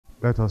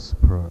Let us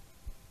pray.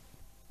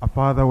 Our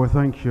Father, we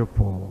thank you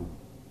for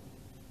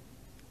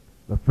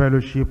the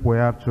fellowship we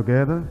have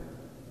together.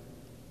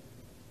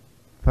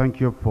 Thank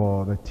you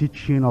for the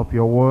teaching of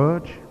your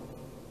word.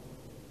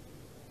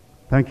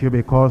 Thank you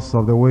because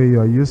of the way you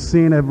are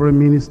using every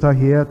minister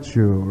here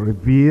to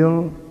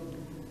reveal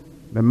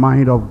the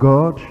mind of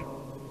God,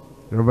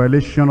 the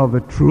revelation of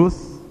the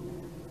truth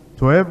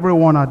to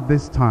everyone at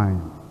this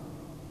time.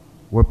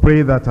 We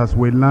pray that as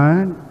we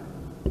learn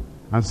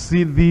and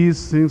see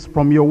these things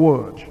from your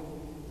word,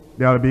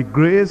 there will be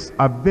grace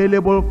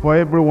available for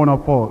every one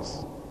of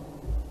us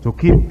to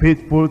keep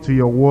faithful to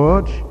your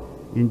word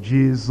in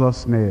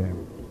Jesus'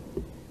 name.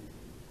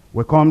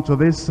 We come to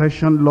this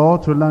session,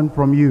 Lord, to learn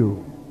from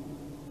you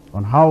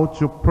on how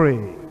to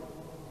pray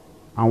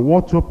and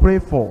what to pray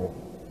for.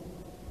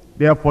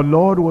 Therefore,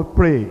 Lord, we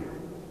pray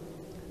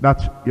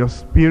that your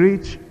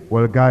Spirit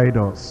will guide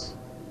us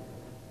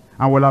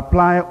and will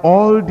apply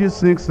all these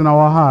things in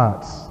our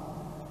hearts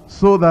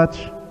so that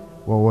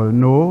we will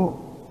know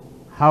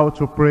how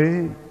to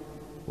pray,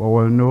 we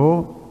will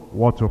know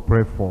what to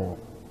pray for.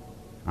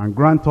 And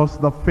grant us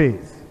the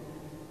faith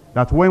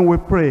that when we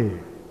pray,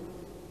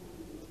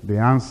 the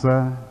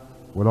answer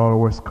will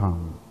always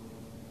come.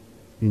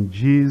 In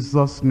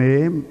Jesus'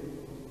 name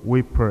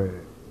we pray.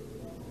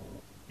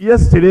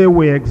 Yesterday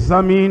we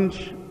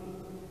examined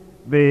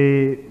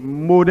the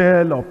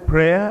model of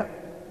prayer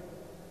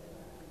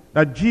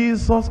that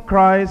Jesus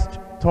Christ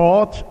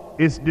taught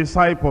his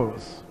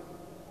disciples.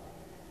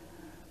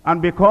 And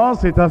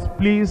because it has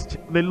pleased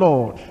the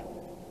Lord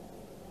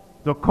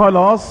to call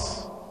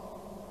us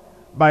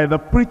by the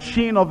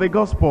preaching of the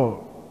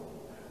gospel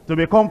to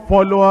become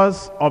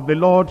followers of the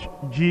Lord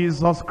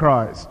Jesus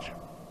Christ,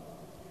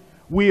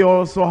 we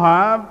also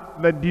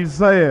have the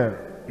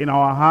desire in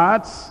our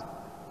hearts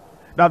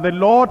that the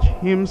Lord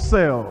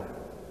himself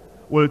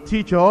will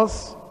teach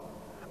us,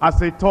 as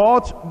he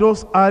taught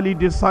those early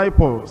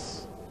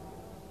disciples,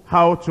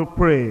 how to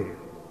pray.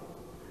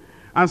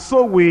 And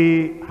so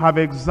we have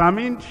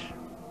examined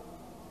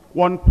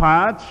one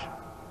part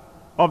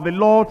of the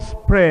Lord's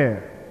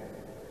Prayer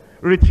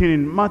written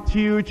in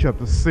Matthew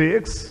chapter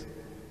 6,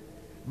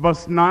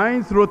 verse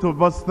 9 through to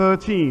verse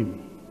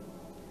 13.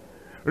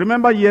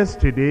 Remember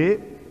yesterday,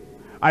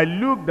 I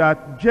looked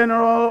at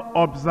general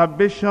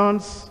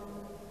observations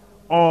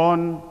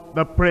on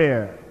the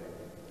prayer.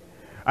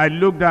 I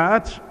looked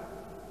at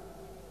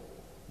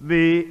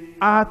the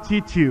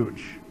attitude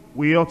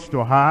we ought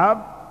to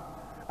have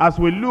as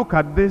we look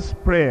at this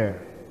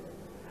prayer.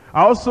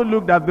 I also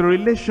looked at the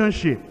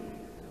relationship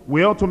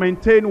we ought to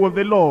maintain with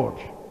the Lord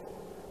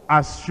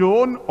as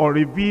shown or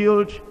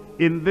revealed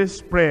in this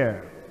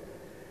prayer.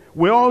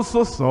 We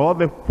also saw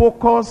the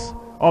focus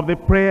of the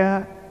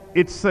prayer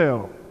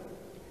itself.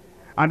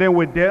 And then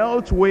we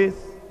dealt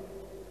with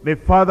the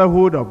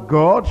fatherhood of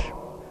God,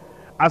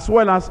 as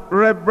well as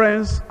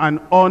reverence and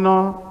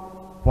honor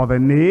for the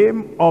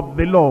name of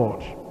the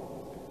Lord.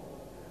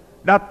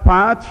 That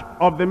part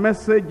of the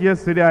message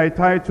yesterday I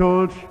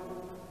titled,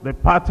 The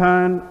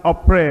Pattern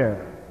of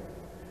Prayer.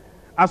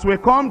 As we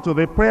come to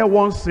the prayer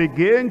once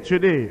again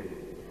today,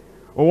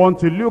 we want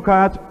to look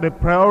at the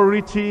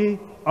priority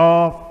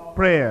of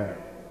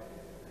prayer.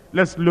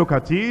 Let's look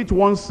at it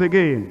once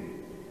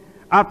again.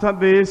 After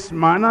this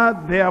manner,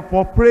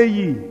 therefore pray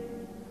ye,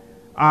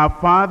 Our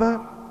Father,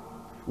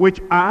 which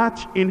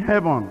art in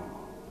heaven,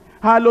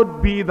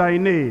 hallowed be thy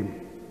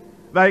name.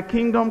 Thy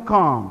kingdom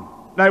come,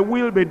 thy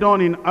will be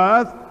done in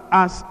earth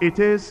as it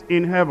is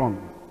in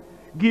heaven.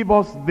 Give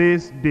us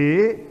this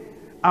day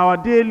our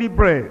daily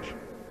bread,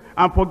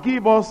 and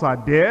forgive us our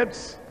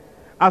debts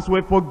as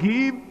we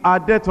forgive our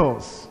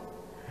debtors.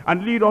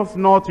 And lead us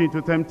not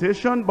into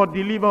temptation, but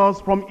deliver us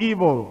from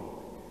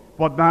evil.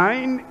 For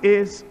thine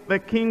is the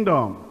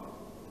kingdom,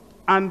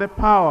 and the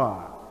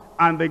power,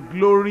 and the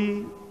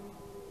glory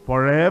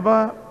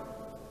forever.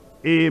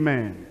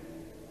 Amen.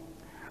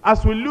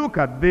 As we look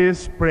at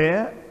this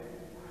prayer,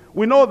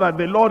 we know that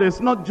the Lord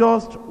is not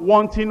just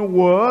wanting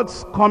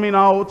words coming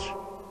out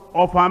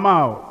of our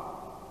mouth.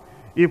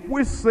 If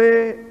we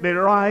say the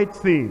right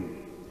thing,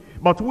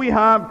 but we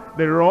have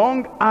the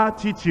wrong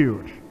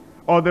attitude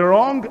or the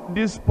wrong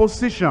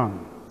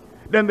disposition,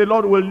 then the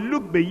Lord will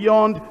look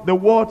beyond the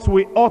words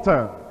we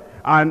utter,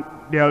 and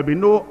there will be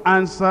no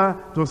answer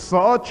to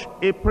such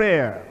a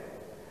prayer.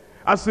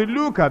 As we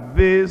look at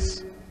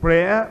this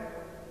prayer,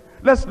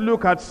 let's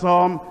look at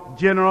some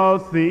general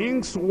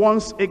things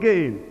once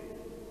again.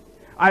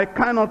 I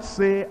cannot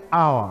say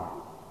our.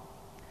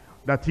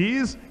 That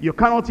is, you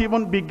cannot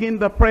even begin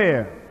the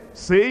prayer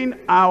saying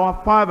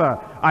Our Father.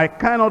 I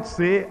cannot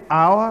say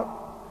our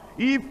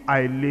if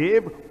I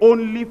live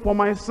only for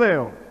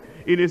myself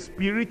in a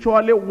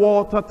spiritually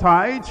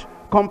watertight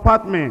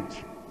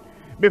compartment.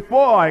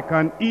 Before I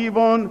can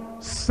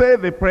even say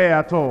the prayer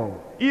at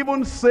all,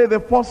 even say the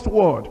first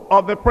word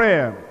of the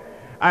prayer,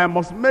 I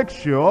must make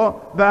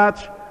sure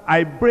that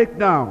I break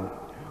down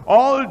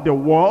all the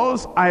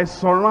walls I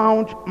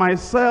surround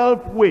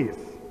myself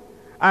with.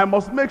 I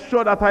must make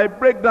sure that I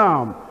break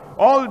down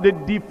all the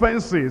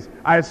defenses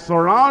I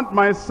surround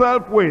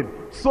myself with,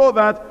 so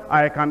that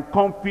I can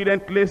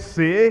confidently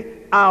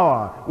say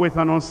our with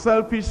an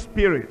unselfish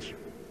spirit.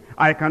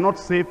 I cannot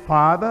say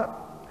Father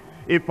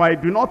if I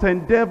do not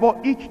endeavor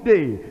each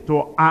day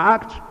to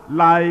act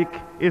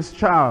like his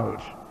child.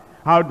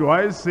 How do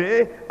I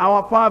say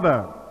our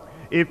Father?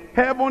 If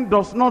heaven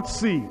does not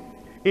see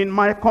in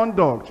my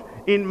conduct,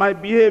 in my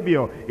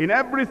behavior, in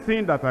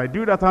everything that I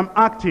do, that I'm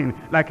acting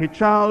like a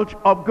child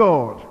of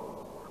God,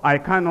 I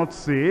cannot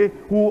say,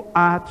 who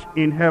art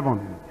in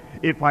heaven,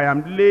 if I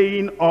am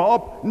laying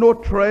up no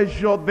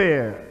treasure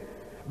there.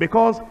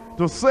 Because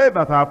to say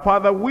that our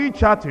Father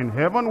which art in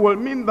heaven will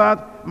mean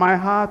that my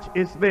heart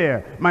is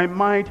there, my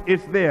mind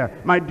is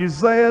there, my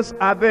desires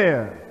are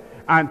there.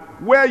 And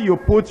where you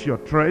put your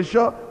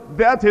treasure,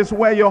 that is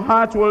where your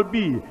heart will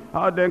be.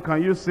 How then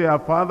can you say, our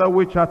Father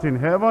which art in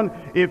heaven,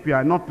 if you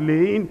are not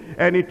laying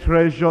any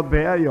treasure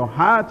there? Your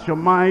heart, your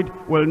mind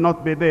will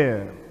not be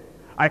there.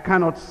 I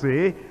cannot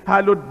say,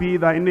 hallowed be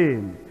thy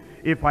name,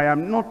 if I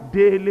am not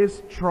daily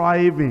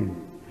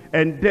striving,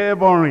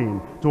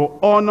 endeavoring to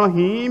honor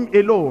him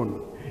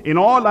alone. In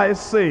all I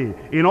say,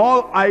 in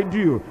all I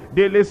do,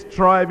 daily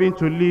striving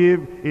to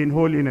live in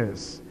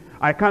holiness.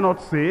 I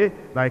cannot say,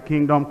 thy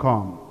kingdom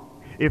come,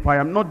 if I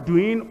am not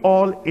doing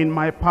all in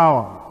my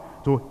power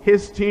to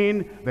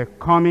hasten the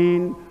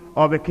coming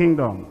of the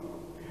kingdom.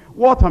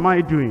 What am I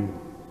doing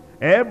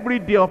every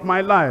day of my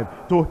life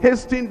to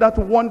hasten that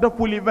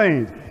wonderful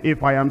event?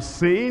 If I am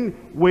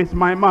saying with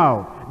my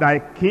mouth, thy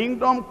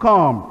kingdom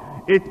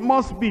come, it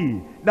must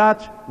be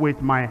that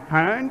with my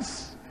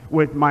hands,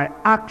 with my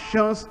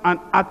actions and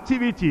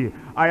activity,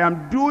 I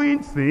am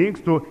doing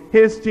things to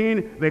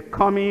hasten the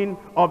coming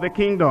of the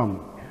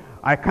kingdom.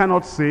 I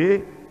cannot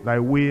say, thy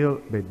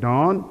will be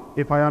done,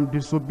 if I am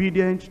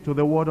disobedient to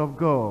the word of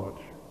God.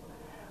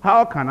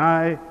 How can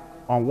I,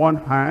 on one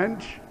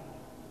hand,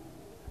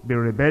 be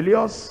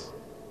rebellious,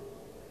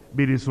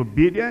 be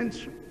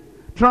disobedient,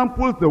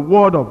 trample the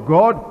word of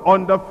God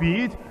under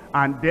feet,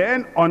 and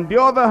then on the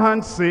other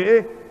hand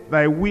say,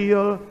 thy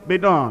will be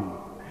done?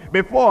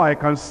 Before I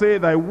can say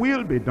thy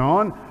will be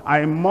done,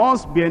 I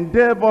must be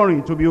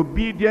endeavoring to be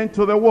obedient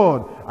to the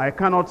word. I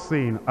cannot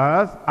say in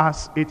earth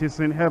as it is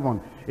in heaven,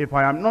 if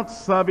I am not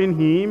serving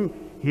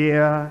him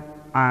here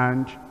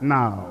and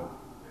now.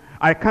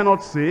 I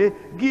cannot say,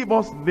 give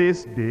us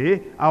this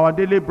day our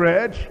daily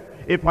bread,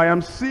 if I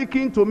am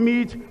seeking to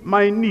meet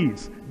my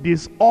needs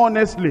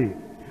dishonestly.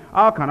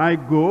 How can I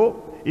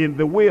go in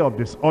the way of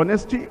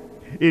dishonesty,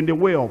 in the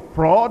way of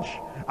fraud,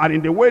 and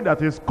in the way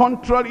that is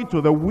contrary to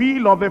the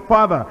will of the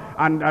Father,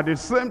 and at the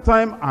same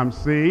time I'm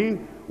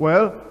saying,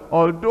 well,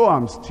 although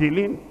I'm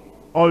stealing,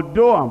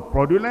 although I'm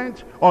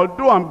fraudulent,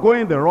 although I'm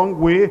going the wrong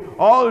way,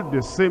 all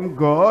the same,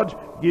 God,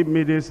 give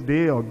me this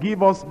day, or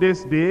give us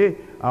this day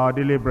our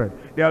daily bread.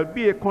 There'll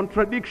be a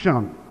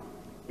contradiction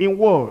in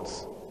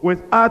words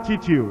with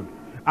attitude,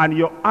 and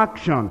your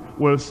action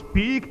will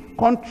speak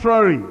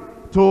contrary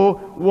to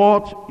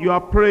what you are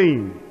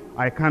praying.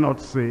 I cannot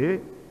say,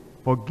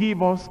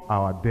 forgive us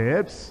our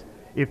debts,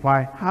 if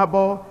I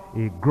harbor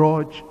a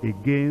grudge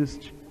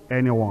against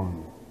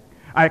anyone.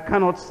 I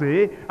cannot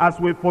say, as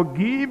we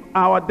forgive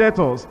our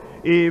debtors,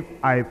 if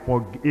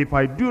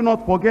I do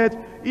not forget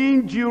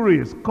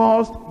injuries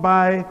caused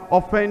by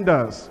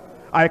offenders.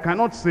 I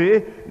cannot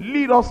say,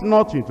 lead us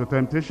not into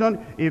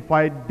temptation, if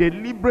I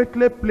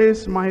deliberately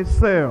place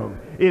myself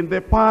in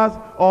the path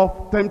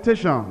of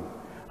temptation.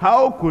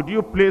 How could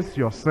you place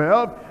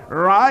yourself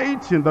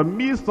right in the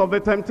midst of the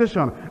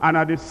temptation and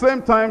at the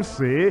same time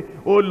say,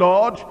 oh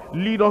Lord,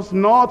 lead us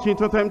not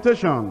into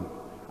temptation?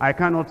 I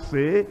cannot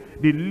say,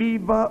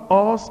 deliver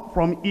us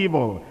from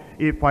evil,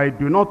 if I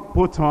do not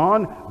put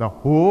on the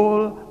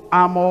whole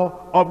armor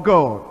of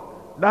God.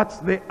 That's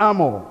the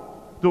armor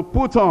to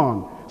put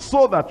on,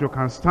 so that you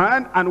can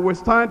stand and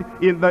withstand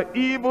in the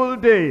evil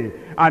day.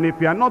 And if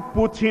you are not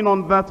putting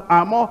on that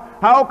armor,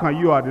 how can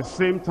you at the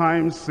same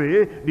time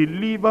say,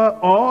 deliver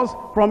us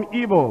from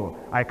evil?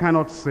 I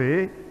cannot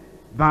say,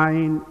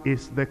 thine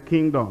is the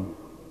kingdom,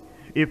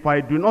 if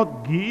I do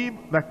not give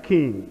the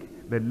king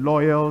the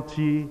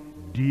loyalty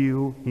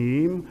due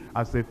him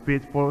as a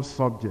faithful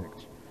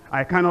subject.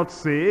 I cannot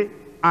say,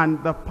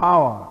 and the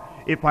power,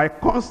 if I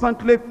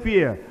constantly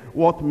fear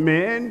what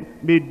men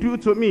may do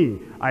to me.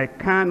 I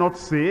cannot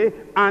say,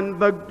 and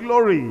the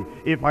glory,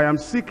 if I am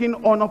seeking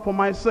honor for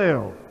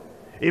myself,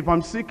 if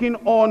I'm seeking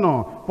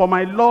honor for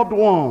my loved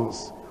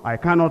ones. I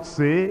cannot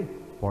say,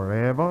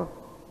 forever,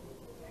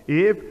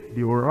 if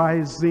the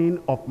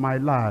horizon of my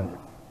life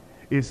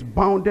is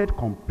bounded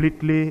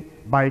completely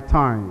by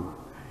time.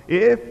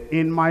 If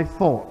in my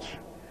thought,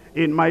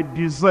 in my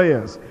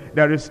desires,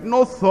 there is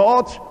no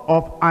thought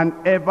of an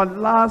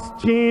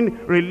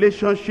everlasting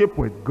relationship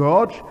with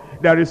God,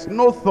 there is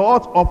no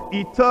thought of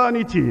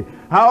eternity,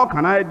 how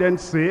can I then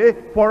say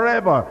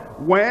forever,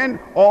 when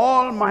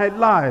all my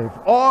life,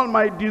 all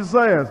my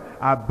desires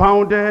are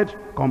bounded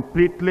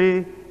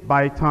completely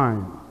by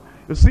time?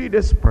 You see,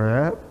 this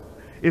prayer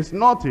It's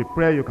not a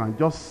prayer you can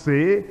just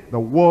say the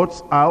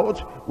words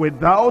out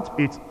without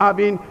it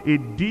having a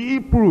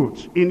deep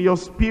root in your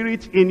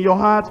spirit, in your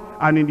heart,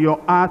 and in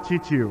your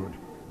attitude.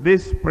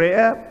 This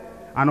prayer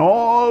and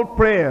all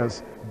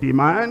prayers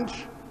demand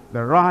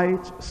the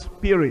right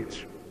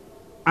spirit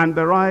and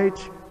the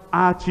right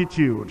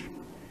attitude.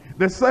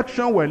 The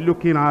section we're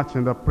looking at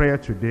in the prayer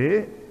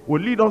today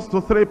will lead us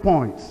to 3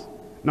 points.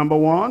 Number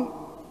 1,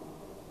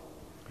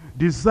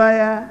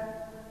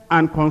 desire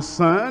and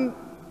concern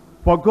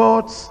for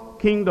God's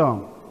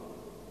kingdom.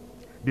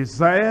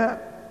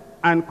 Desire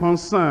and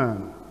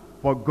concern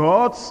for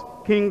God's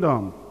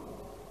kingdom.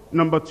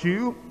 Number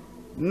 2,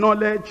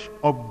 knowledge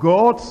of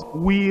God's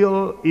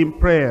will in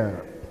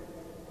prayer.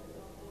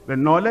 The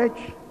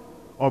knowledge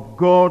of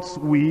God's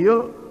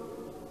will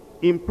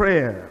in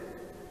prayer.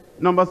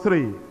 Number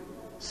 3,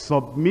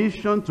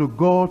 submission to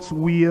God's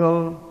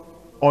will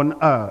on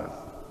earth.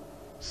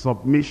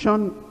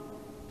 Submission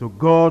to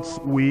God's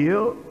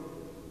will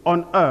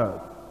on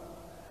earth.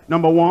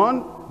 Number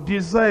 1,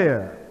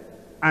 desire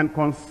and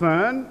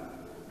concern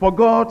for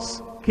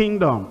God's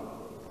kingdom.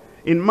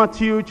 In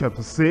Matthew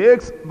chapter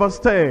 6, verse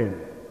 10,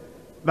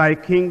 thy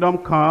kingdom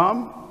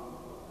come,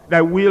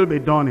 thy will be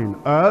done in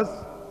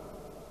earth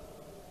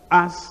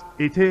as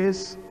it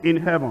is in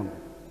heaven.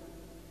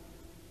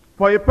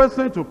 For a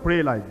person to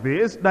pray like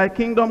this, thy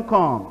kingdom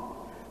come,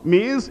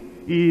 means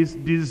he is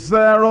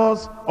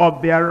desirous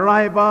of the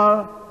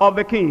arrival of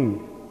the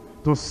king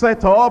to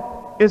set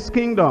up his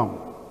kingdom.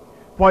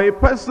 For a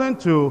person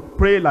to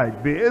pray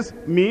like this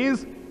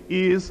means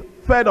he is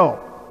fed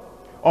up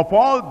of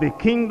all the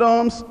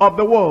kingdoms of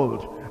the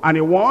world, and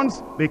he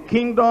wants the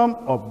kingdom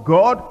of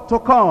God to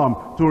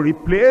come to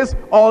replace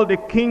all the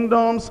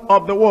kingdoms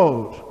of the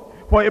world.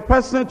 For a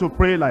person to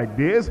pray like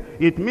this,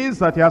 it means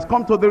that he has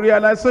come to the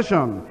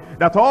realization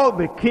that all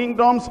the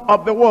kingdoms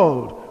of the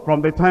world,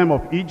 from the time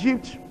of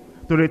Egypt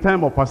to the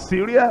time of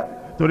Assyria,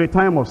 to the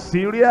time of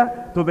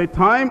Syria, to the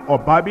time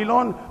of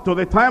Babylon, to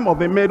the time of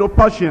the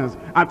Medo-Persians,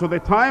 and to the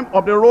time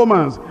of the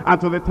Romans, and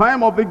to the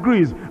time of the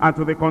Greeks, and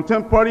to the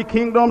contemporary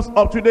kingdoms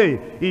of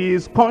today, he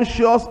is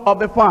conscious of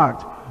the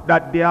fact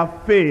that they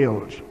have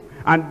failed.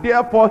 And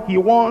therefore he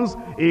wants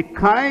a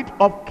kind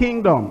of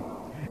kingdom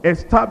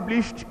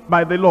established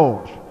by the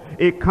Lord,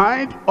 a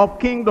kind of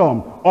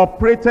kingdom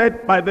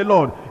operated by the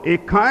Lord, a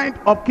kind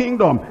of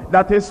kingdom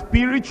that is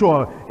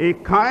spiritual, a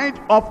kind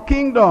of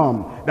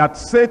kingdom that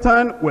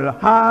Satan will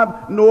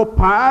have no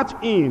part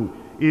in.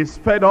 He is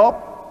fed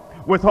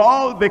up with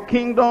all the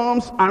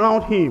kingdoms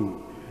around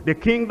him, the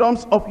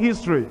kingdoms of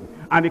history,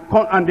 and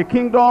the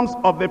kingdoms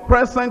of the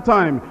present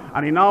time,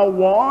 and he now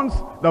wants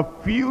the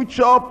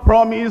future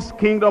promised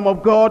kingdom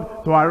of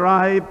God to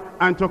arrive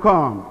and to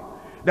come.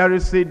 There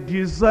is a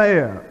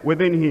desire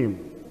within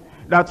him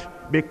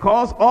that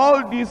because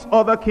all these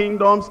other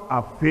kingdoms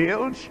have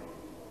failed,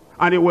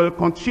 and they will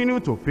continue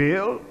to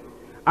fail,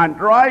 and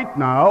right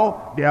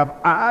now they have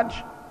had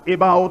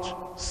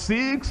about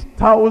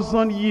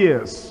 6,000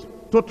 years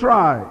to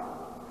try,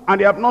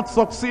 and they have not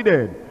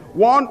succeeded.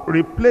 One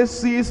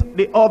replaces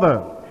the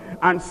other,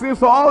 and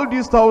since all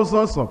these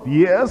thousands of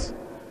years,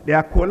 they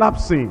are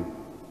collapsing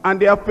and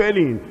they are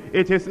failing.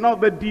 It is not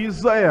the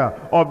desire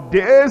of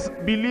these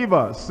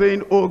believers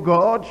saying, oh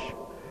God,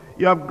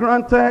 you have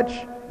granted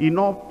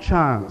enough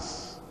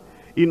chance,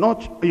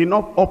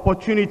 enough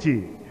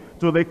opportunity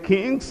to the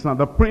kings and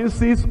the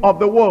princes of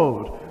the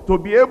world to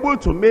be able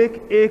to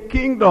make a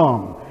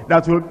kingdom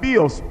that will be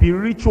of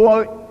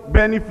spiritual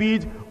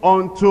benefit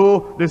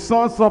unto the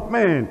sons of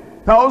men.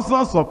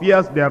 Thousands of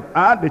years they have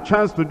had the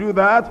chance to do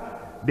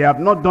that. They have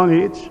not done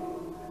it.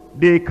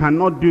 They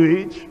cannot do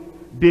it.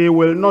 They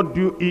will not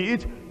do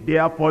it.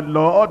 Therefore,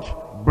 Lord,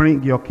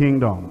 bring your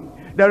kingdom.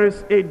 There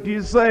is a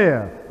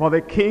desire for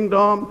the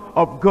kingdom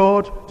of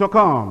God to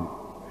come.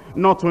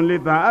 Not only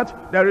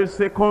that, there is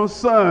a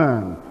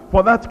concern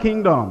for that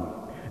kingdom.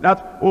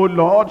 That, oh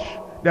Lord,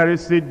 there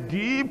is a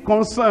deep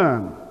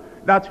concern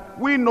that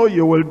we know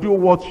you will do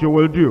what you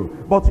will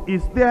do. But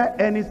is there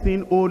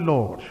anything, oh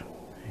Lord,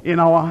 in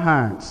our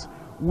hands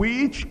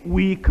which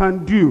we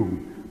can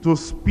do to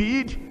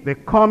speed the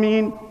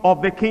coming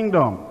of the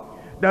kingdom?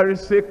 There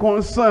is a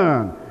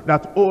concern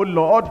that, oh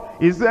Lord,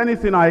 is there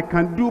anything I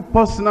can do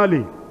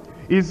personally?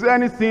 Is there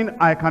anything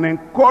I can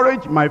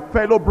encourage my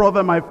fellow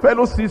brother, my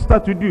fellow sister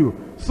to do,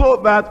 so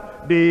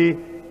that the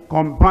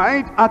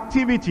combined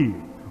activity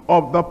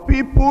of the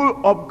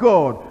people of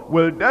God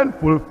will then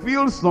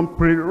fulfill some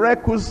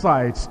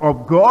prerequisites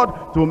of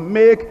God to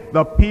make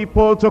the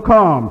people to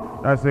come?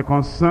 There's a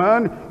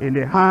concern in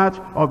the heart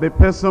of the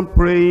person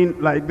praying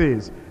like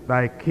this: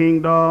 thy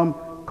kingdom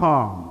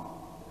come.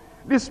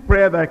 This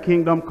prayer, thy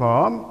kingdom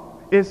come,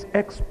 is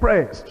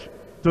expressed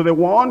to the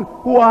one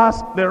who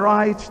has the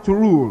right to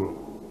rule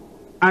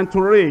and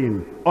to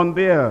reign on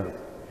the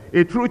earth.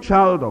 A true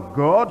child of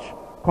God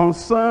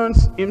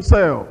concerns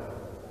himself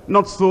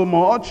not so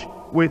much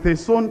with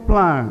his own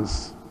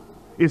plans,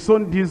 his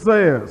own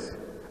desires,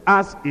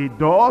 as he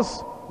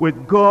does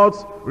with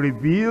God's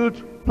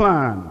revealed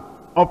plan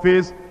of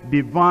his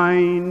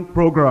divine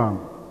program.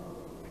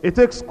 It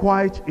takes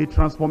quite a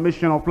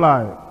transformation of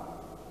life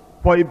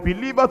for a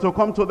believer to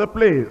come to the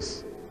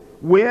place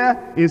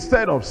where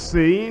instead of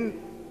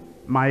saying,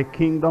 my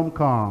kingdom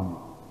come,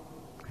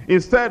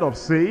 instead of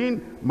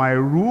saying, my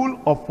rule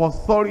of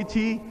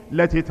authority,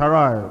 let it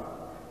arrive,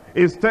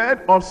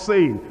 instead of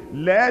saying,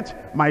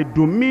 let my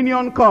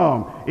dominion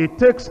come, it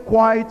takes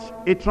quite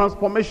a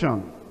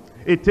transformation.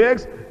 It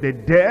takes the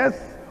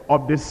death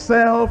of the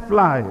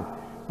self-life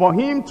for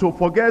him to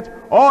forget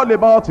all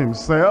about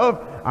himself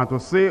and to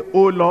say,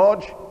 oh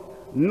Lord,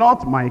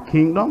 not my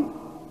kingdom,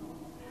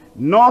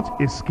 not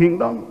his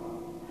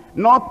kingdom,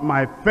 not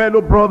my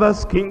fellow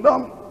brother's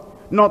kingdom,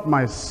 not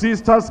my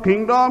sister's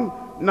kingdom.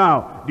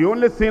 Now, the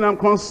only thing I'm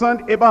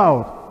concerned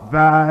about,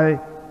 thy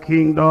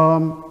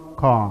kingdom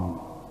come.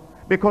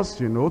 Because,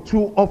 you know,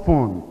 too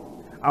often,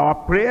 our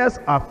prayers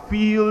are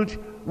filled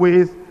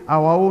with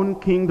our own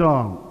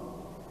kingdom,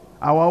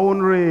 our own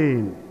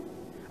reign,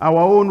 our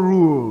own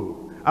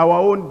rule, our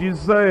own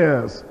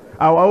desires,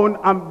 our own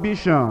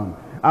ambition,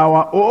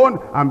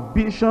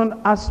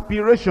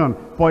 aspiration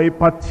for a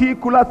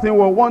particular thing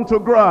we want to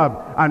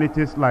grab. And it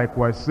is like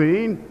we're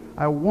saying,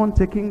 I want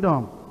a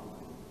kingdom.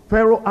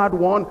 Pharaoh had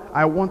one,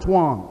 I want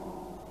one.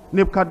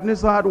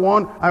 Nebuchadnezzar had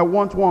one, I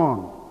want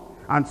one.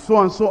 And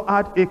so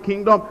had a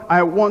kingdom,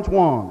 I want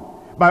one.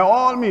 By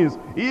all means,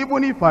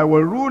 even if I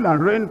will rule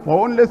and reign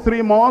for only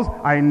 3 months,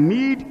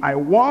 I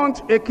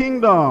want a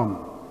kingdom.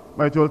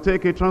 But it will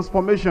take a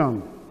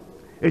transformation,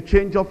 a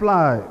change of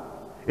life,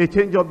 a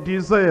change of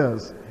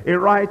desires, a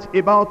right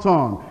about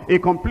turn, a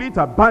complete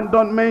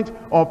abandonment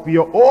of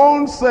your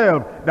own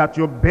self, that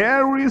you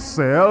bury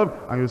self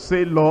and you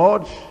say,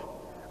 Lord,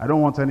 I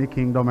don't want any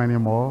kingdom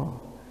anymore.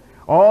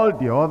 All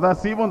the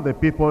others, even the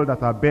people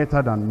that are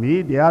better than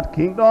me, they had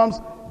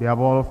kingdoms, they have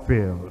all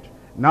failed.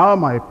 Now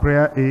my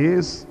prayer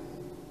is,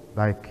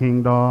 thy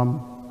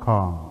kingdom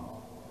come.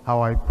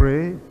 How I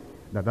pray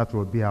that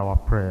will be our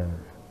prayer.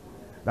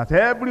 That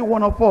every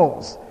one of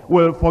us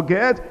will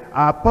forget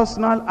our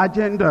personal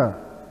agenda,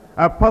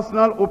 our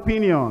personal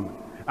opinion,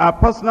 our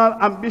personal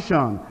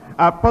ambition,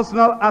 our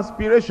personal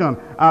aspiration,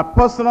 our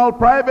personal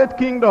private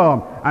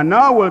kingdom. And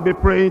now we'll be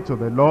praying to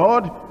the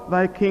Lord,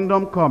 thy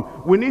kingdom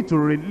come. We need to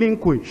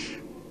relinquish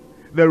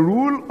the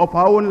rule of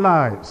our own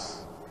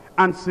lives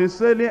and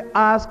sincerely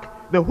ask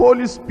the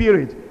Holy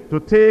Spirit to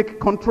take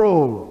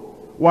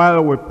control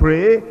while we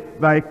pray,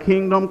 thy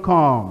kingdom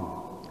come.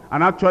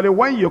 And actually,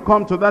 when you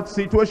come to that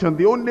situation,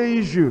 the only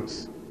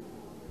issues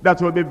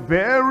that will be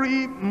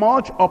very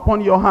much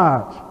upon your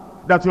heart,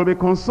 that you'll be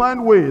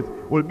concerned with,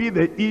 will be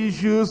the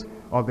issues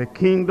of the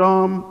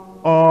kingdom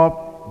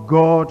of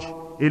God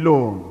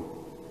alone.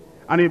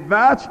 And if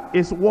that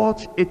is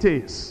what it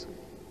is,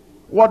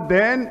 what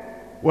then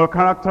will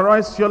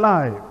characterize your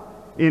life?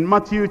 In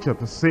Matthew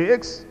chapter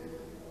 6,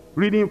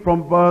 reading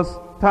from verse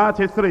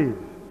 33.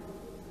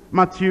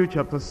 Matthew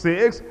chapter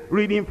 6,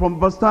 reading from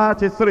verse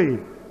 33.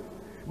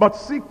 But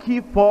seek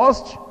ye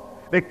first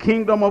the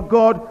kingdom of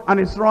God and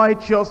his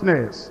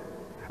righteousness,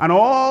 and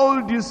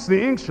all these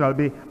things shall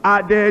be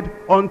added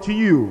unto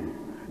you.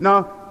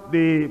 Now,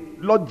 the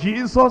Lord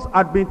Jesus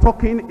had been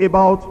talking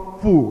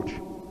about food,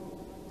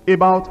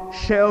 about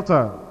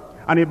shelter,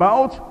 and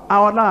about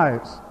our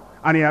lives.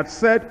 And he had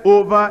said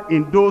over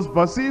in those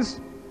verses,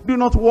 do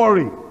not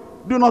worry,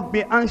 do not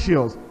be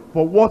anxious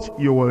for what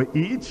you will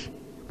eat,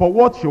 for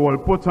what you will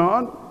put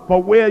on,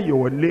 for where you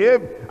will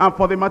live, and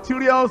for the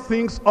material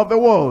things of the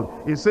world.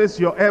 It says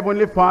your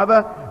heavenly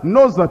Father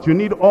knows that you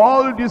need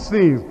all these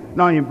things.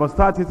 Now in verse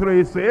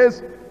 33 it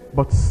says,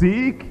 but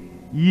seek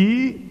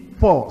ye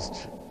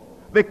first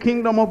the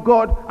kingdom of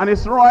God and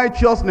his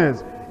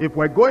righteousness. If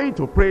we're going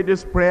to pray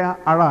this prayer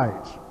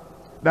aright,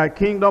 thy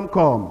kingdom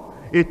come,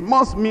 it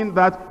must mean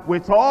that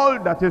with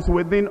all that is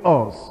within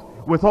us,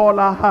 with all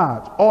our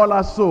heart, all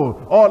our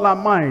soul, all our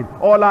mind,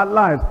 all our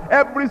lives,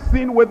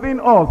 everything within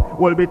us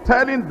will be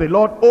telling the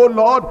Lord, oh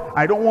Lord,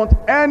 I don't want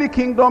any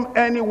kingdom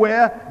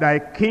anywhere. Thy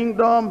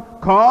kingdom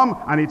come,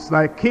 and it's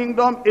thy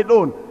kingdom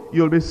alone.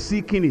 You'll be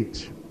seeking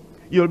it.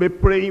 You'll be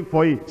praying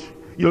for it.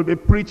 You'll be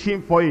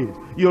preaching for it.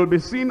 You'll be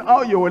seeing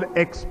how you will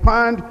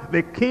expand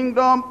the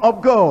kingdom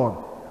of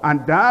God.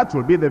 And that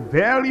will be the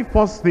very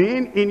first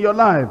thing in your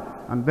life.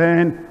 And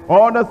then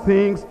other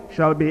things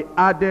shall be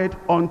added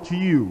unto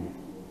you.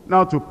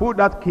 Now, to put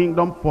that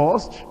kingdom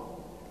first,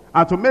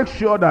 and to make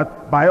sure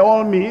that by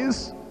all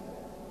means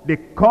the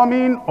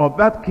coming of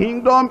that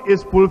kingdom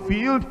is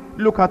fulfilled,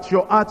 look at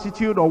your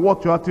attitude, or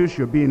what your attitude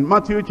should be. In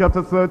Matthew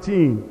chapter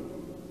 13.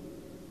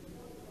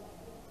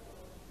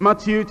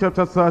 Matthew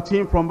chapter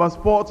 13 from verse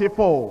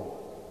 44.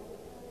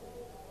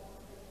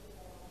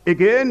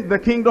 Again, the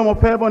kingdom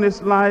of heaven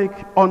is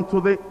like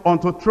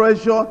unto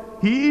treasure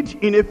hid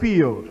in a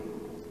field,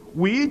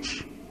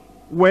 which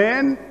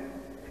when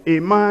a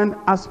man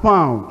has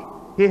found,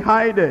 he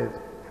hideth,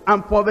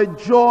 and for the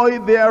joy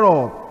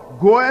thereof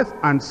goeth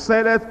and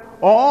selleth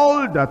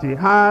all that he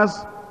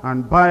has,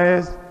 and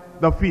buyeth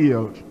the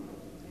field.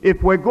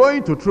 If we're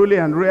going to truly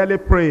and really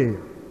pray,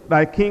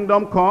 thy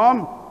kingdom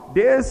come,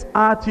 this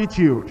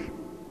attitude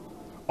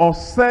of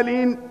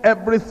selling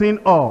everything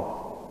off,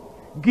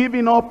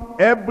 giving up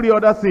every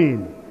other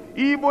thing,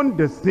 even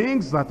the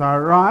things that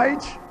are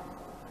right,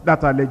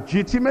 that are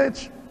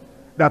legitimate,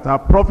 that are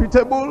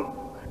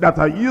profitable, that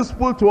are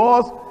useful to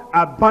us,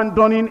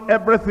 abandoning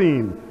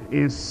everything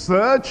in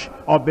search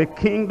of the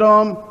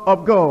kingdom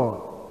of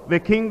God, the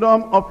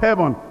kingdom of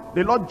heaven.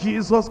 The Lord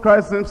Jesus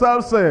Christ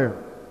himself said,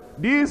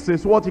 this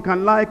is what you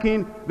can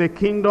liken the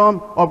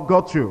kingdom of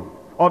God to,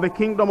 or the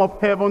kingdom of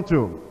heaven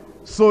to.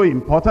 So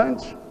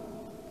important,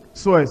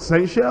 so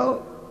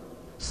essential,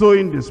 so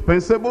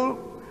indispensable,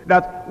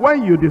 that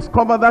when you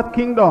discover that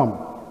kingdom,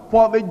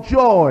 for the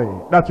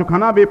joy that you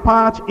can have a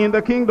part in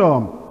the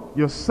kingdom,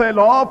 you sell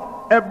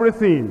off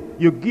everything,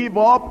 you give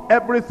up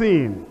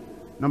everything.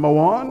 Number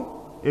one,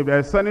 if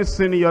there's any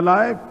sin in your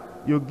life,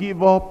 you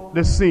give up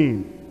the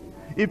sin.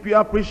 If you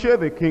appreciate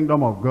the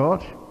kingdom of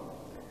God,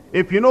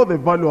 if you know the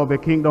value of the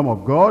kingdom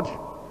of God,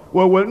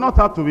 we will not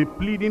have to be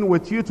pleading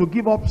with you to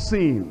give up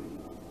sin.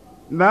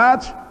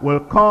 That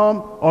will come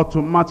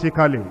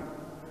automatically.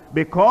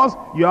 Because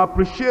you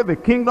appreciate the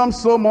kingdom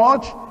so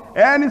much,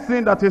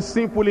 anything that is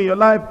sinful in your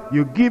life,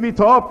 you give it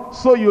up,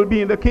 so you'll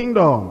be in the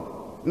kingdom.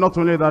 Not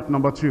only that,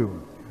 number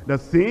two, the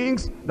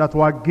things that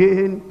were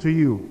gain to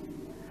you,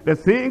 the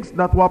things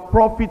that were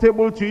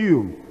profitable to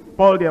you.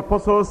 Paul the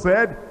apostle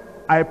said,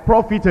 I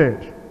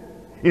profited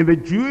in the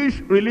Jewish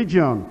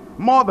religion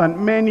more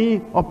than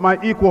many of my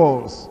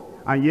equals.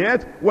 And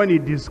yet, when he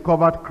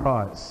discovered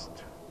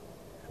Christ,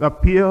 the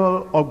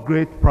pearl of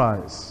great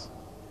price,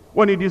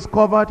 when he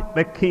discovered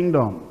the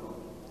kingdom,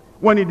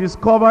 when he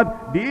discovered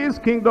this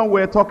kingdom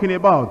we're talking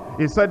about,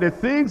 he said, the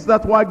things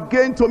that were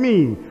gained to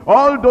me,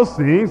 all those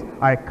things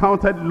I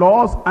counted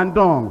loss and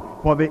dung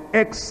for the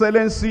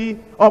excellency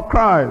of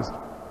Christ.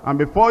 And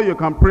before you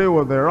can pray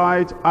with the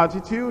right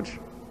attitude,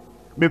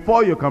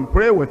 before you can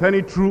pray with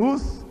any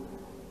truth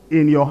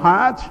in your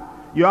heart,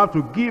 you have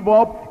to give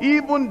up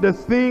even the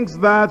things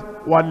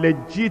that were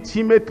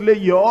legitimately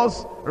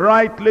yours,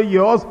 rightly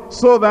yours,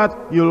 so that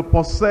you'll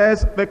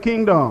possess the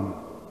kingdom.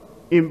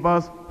 In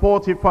verse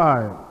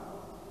 45,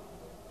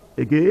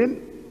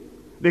 again,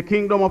 the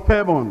kingdom of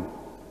heaven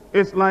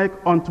is like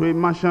unto a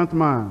merchant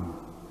man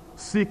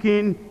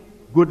seeking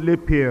goodly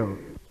pearl,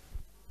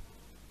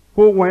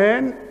 who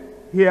when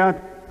he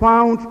had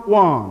found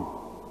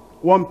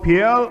one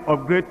pearl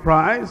of great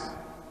price,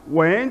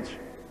 went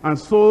and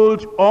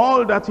sold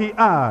all that he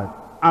had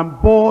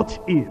and bought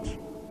it.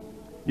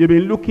 You've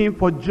been looking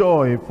for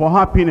joy, for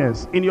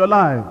happiness in your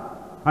life,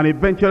 and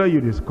eventually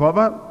you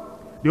discover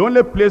the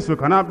only place you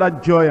can have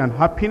that joy and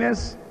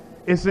happiness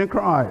is in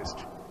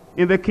Christ,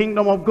 in the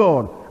kingdom of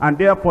God. And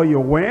therefore you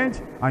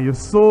went and you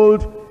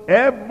sold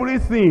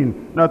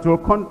everything that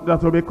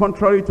will be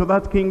contrary to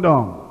that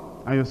kingdom.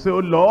 And you say, oh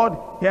Lord,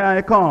 here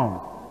I come,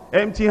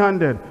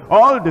 empty-handed.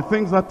 All the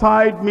things that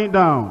tied me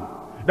down,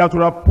 that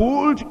would have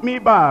pulled me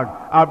back,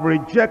 I've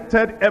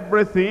rejected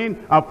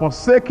everything, I've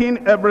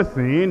forsaken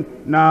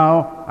everything.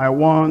 Now I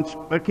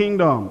want the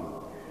kingdom.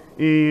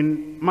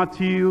 In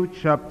Matthew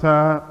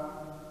chapter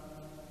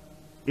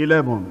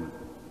 11,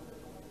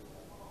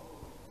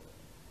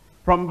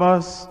 from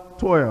verse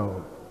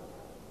 12.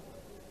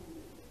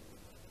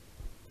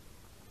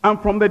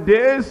 And from the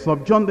days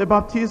of John the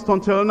Baptist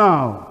until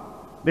now,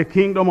 the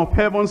kingdom of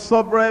heaven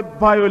suffereth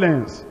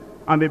violence,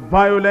 and the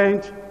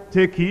violent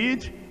take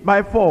it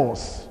by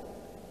force.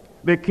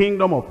 The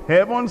kingdom of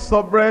heaven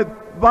suffereth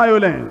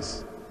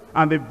violence,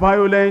 and the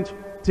violent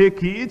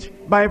take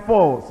it by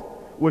force.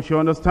 We should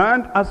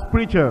understand as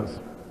preachers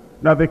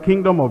that the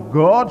kingdom of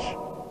God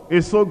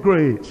is so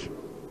great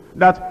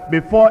that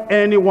before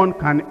anyone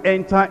can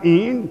enter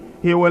in,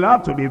 he will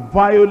have to be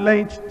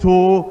violent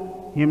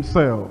to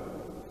himself,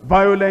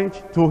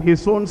 violent to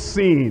his own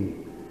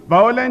sin,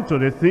 violent to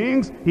the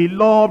things he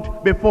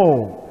loved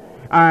before.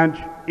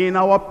 And in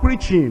our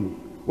preaching,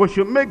 we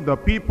should make the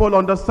people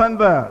understand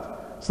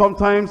that.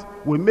 Sometimes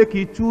we make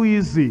it too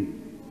easy.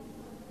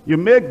 You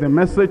make the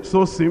message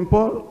so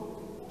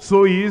simple,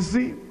 so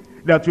easy,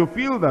 that you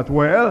feel that,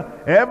 well,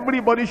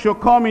 everybody should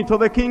come into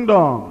the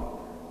kingdom.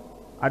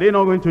 Are they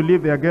not going to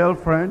leave their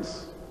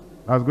girlfriends?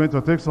 That's going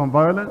to take some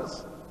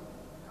violence.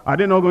 Are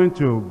they not going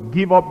to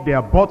give up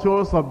their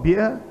bottles of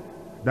beer?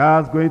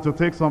 That's going to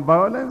take some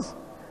violence.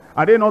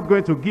 Are they not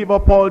going to give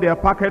up all their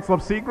packets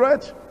of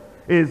cigarettes?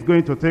 It's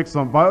going to take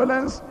some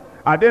violence.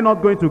 Are they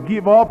not going to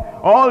give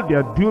up all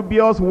their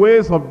dubious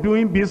ways of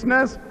doing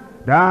business?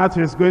 That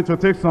is going to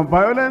take some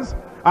violence.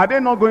 Are they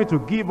not going to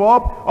give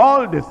up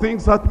all the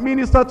things that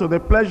minister to the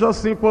pleasures,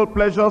 simple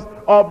pleasures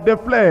of the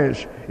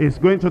flesh? It's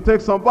going to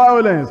take some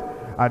violence.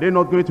 Are they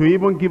not going to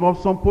even give up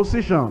some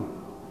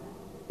position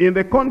in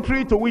the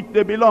country to which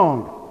they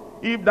belong,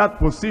 if that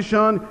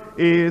position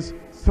is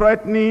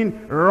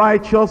threatening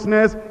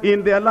righteousness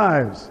in their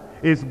lives?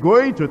 It's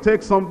going to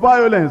take some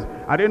violence.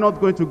 Are they not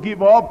going to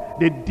give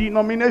up the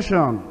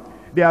denomination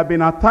they have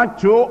been attached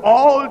to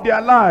all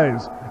their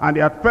lives, and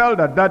they had felt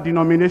that that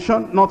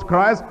denomination, not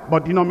Christ,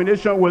 but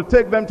denomination, will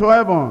take them to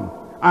heaven?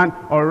 And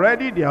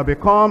already they have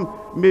become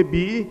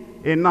maybe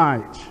a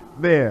knight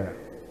there.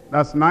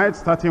 That's knight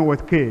starting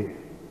with K.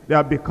 They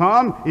have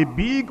become a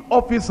big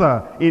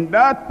officer in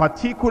that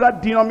particular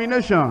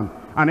denomination.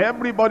 And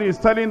everybody is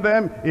telling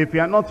them, if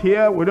you are not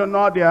here, we don't know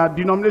how their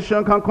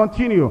denomination can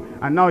continue.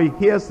 And now he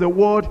hears the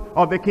word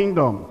of the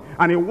kingdom,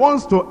 and he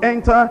wants to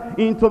enter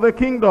into the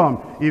kingdom.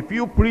 If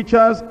you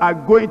preachers are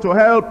going to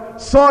help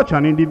such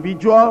an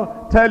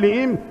individual, tell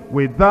him,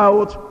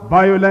 without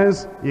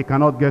violence, he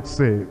cannot get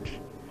saved.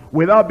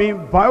 Without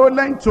being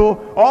violent to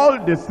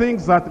all the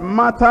things that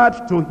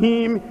mattered to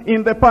him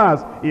in the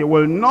past, he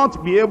will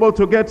not be able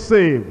to get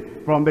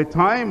saved. From the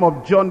time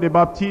of John the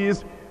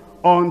Baptist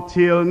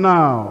until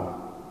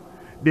now,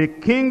 the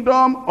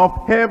kingdom of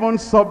heaven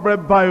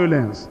suffereth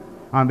violence,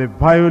 and the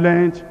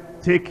violent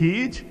take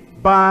it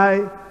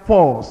by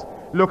force.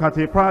 Look at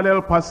a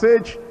parallel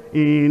passage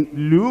in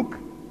Luke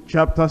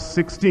chapter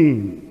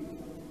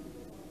 16.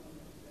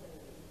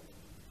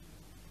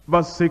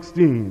 Verse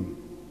 16.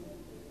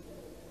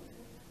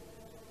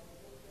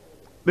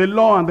 The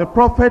law and the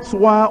prophets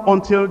were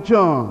until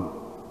John.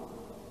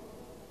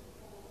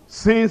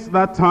 Since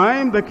that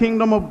time the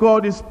kingdom of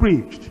God is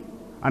preached,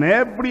 and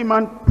every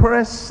man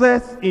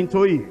presseth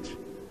into it.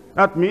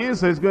 That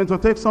means it's going to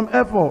take some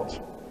effort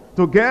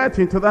to get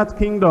into that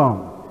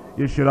kingdom.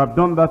 You should have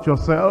done that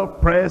yourself,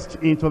 pressed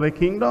into the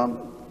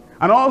kingdom.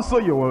 And also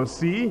you will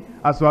see,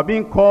 as you are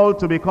being called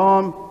to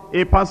become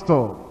a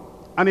pastor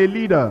and a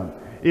leader,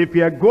 if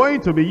you are going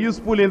to be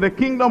useful in the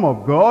kingdom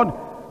of God,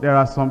 there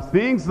are some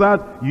things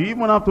that you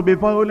even have to be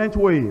violent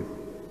with.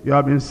 You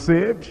have been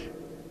saved,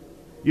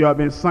 you have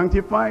been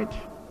sanctified,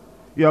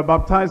 you are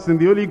baptized in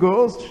the Holy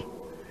Ghost,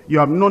 you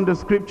have known the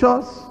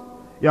scriptures,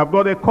 you have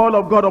got a call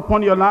of God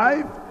upon your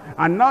life,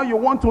 and now you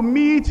want to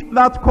meet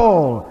that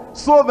call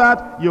so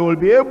that you will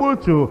be able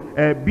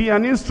to be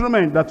an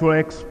instrument that will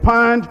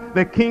expand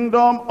the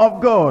kingdom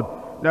of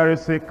God. There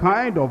is a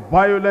kind of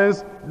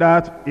violence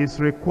that is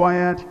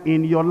required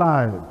in your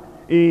life.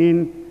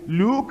 In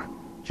Luke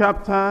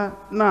chapter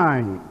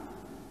 9,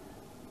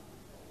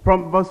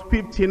 from verse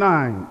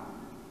 59,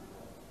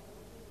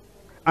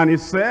 and he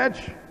said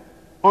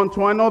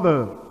unto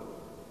another,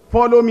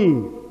 follow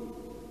me.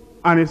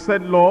 And he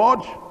said,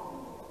 Lord,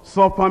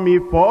 suffer me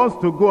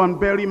first to go and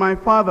bury my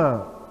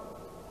father.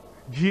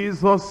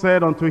 Jesus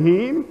said unto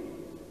him,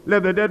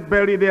 let the dead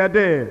bury their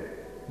dead,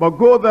 but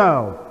go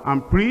thou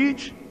and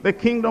preach the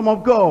kingdom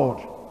of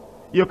God.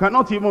 You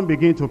cannot even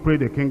begin to pray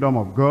the kingdom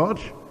of God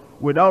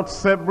without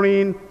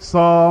severing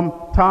some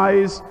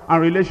ties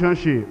and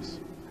relationships.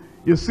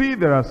 You see,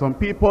 there are some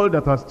people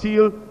that are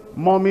still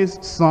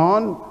mommy's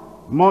son,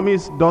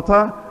 mommy's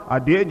daughter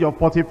at the age of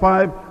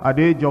 45, at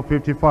the age of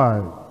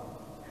 55.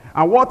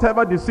 And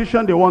whatever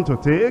decision they want to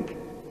take,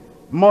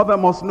 mother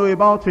must know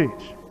about it.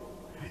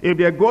 If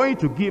they're going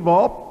to give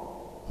up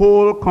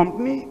whole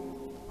company,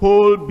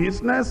 whole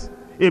business,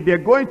 if they're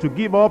going to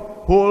give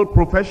up whole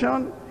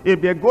profession, if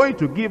they're going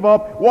to give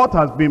up what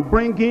has been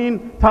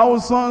bringing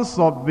thousands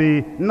of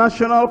the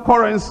national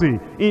currency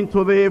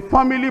into the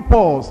family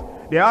purse,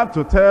 they have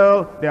to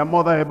tell their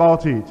mother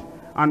about it.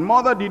 And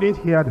mother didn't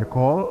hear the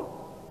call.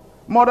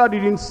 Mother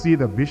didn't see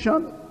the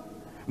vision.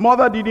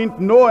 Mother didn't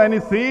know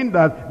anything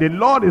that the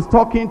Lord is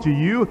talking to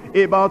you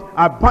about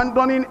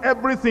abandoning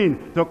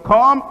everything to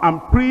come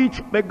and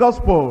preach the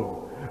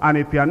gospel. And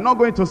if you are not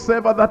going to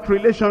sever that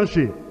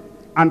relationship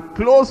and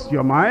close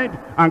your mind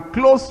and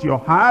close your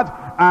heart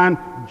and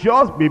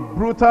just be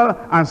brutal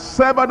and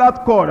sever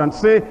that cord and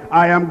say,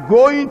 I am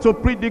going to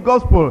preach the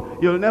gospel,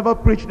 you'll never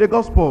preach the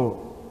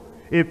gospel.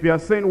 If you are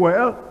saying,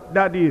 well,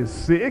 daddy is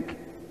sick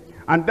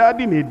and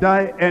daddy may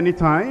die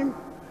anytime,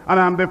 and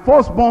I'm the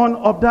firstborn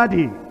of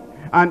daddy,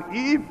 and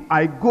if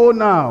I go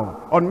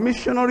now on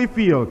missionary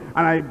field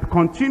and I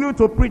continue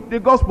to preach the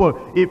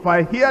gospel, if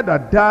I hear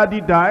that daddy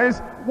dies,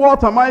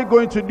 what am I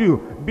going to do?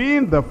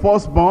 Being the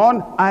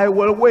firstborn, I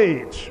will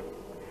wait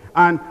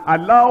and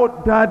allow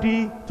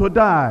daddy to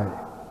die.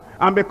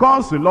 And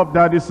because you love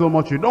daddy so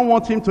much, you don't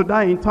want him to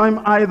die in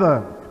time either,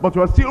 but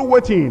you're still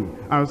waiting.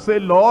 And say,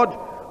 Lord,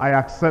 I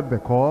accept the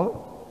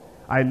call.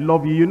 I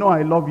love you. You know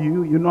I love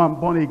you. You know I'm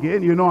born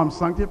again. You know I'm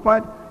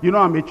sanctified. You know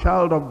I'm a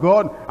child of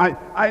God.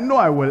 I know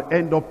I will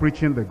end up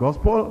preaching the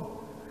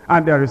gospel.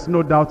 And there is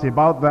no doubt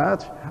about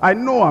that. I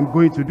know I'm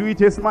going to do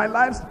it. It's my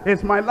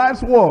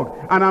life's work.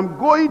 And I'm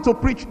going to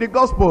preach the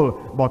gospel.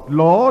 But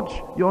Lord,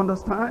 you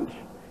understand?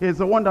 He's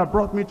the one that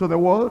brought me to the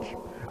world.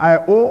 I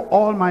owe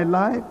all my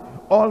life,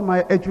 all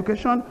my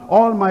education,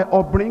 all my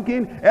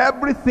upbringing,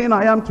 everything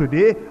I am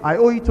today, I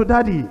owe it to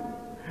daddy.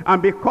 And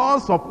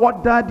because of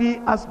what daddy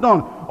has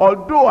done,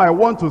 although I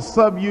want to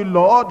serve you,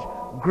 Lord,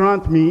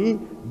 grant me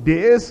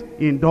this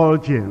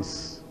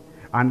indulgence.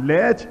 And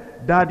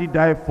let daddy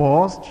die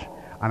first,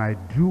 and I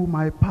do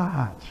my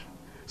part.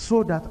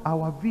 So that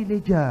our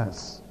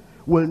villagers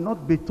will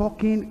not be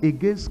talking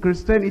against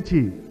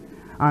Christianity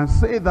and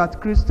say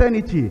that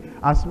Christianity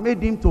has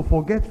made him to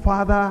forget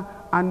father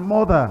and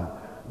mother.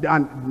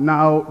 And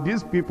now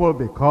these people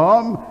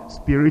become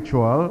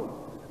spiritual,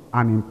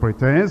 and in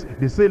pretense,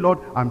 they say, Lord,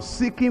 I'm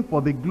seeking for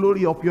the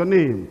glory of your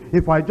name.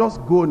 If I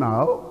just go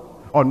now,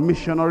 on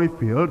missionary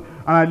field,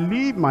 and I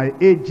leave my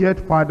aged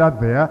father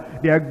there,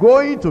 they are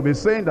going to be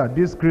saying that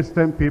these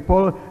Christian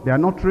people, they are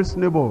not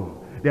reasonable.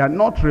 They are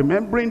not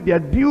remembering their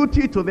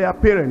duty to their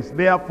parents.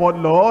 Therefore,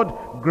 Lord,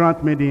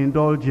 grant me the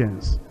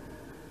indulgence.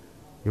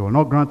 He will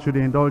not grant you the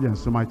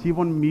indulgence. You might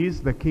even miss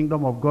the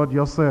kingdom of God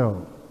yourself.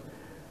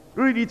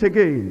 Read it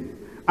again.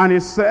 And he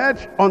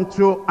said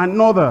unto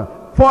another,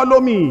 follow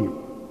me.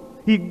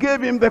 He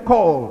gave him the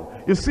call.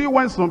 You see,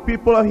 when some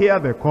people hear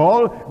the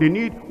call, they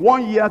need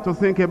 1 year to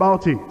think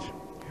about it.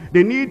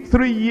 They need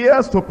 3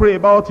 years to pray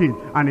about it.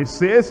 And he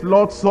says,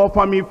 Lord,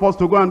 suffer me first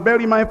to go and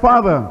bury my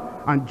father.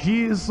 And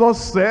Jesus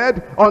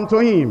said unto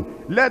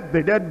him, let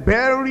the dead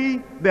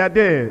bury their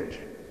dead,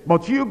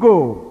 but you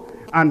go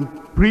and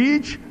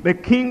preach the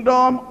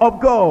kingdom of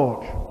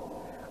God.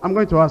 I'm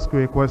going to ask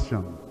you a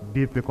question,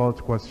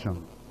 difficult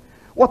question.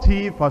 What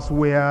if, as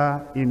we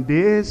are in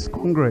this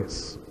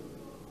congress,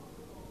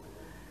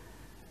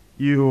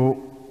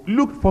 you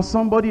looked for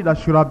somebody that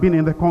should have been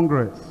in the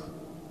congress,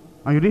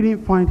 and you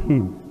didn't find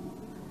him,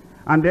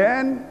 and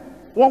then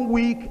 1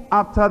 week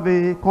after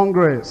the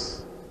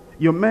congress,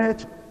 you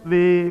met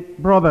the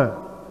brother,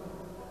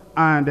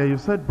 and you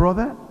said,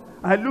 brother,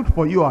 I looked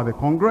for you at the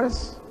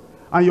congress,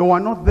 and you were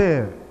not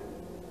there.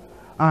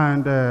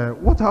 And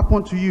what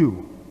happened to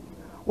you?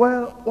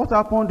 Well, what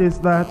happened is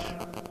that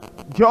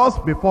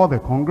just before the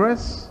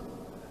congress,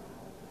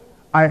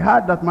 I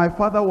heard that my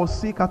father was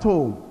sick at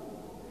home,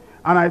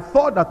 and I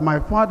thought that my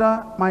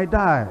father might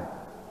die.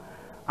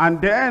 And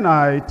then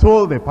I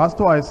told the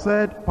pastor, I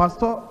said,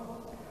 Pastor,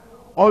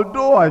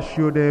 although I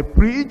should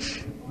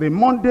preach the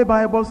Monday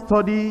Bible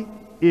study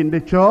in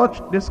the church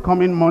this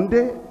coming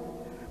Monday,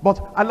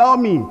 but allow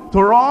me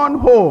to run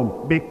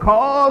home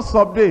because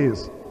of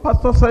this.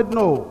 Pastor said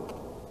no.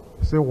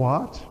 You say,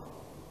 what?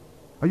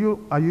 Are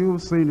you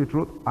saying the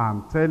truth?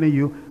 I'm telling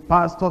you,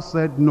 pastor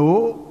said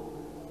no,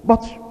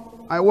 but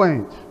I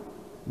went,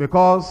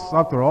 because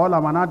after all,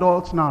 I'm an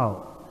adult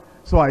now.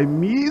 So I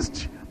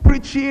missed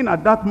preaching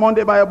at that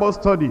Monday Bible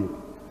study.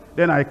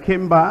 Then I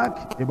came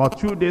back about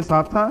 2 days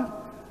after,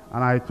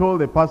 and I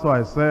told the pastor,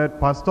 I said,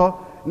 Pastor,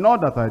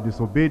 not that I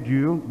disobeyed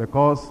you,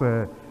 because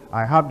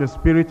I have the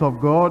Spirit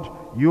of God.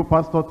 You,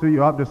 pastor, too,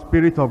 you have the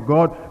Spirit of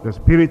God. The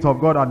Spirit of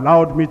God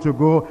allowed me to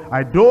go.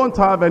 I don't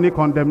have any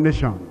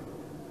condemnation.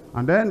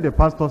 And then the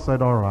pastor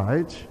said, all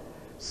right,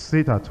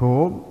 sit at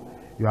home.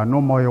 You are no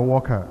more a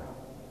worker,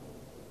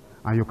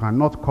 and you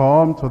cannot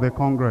come to the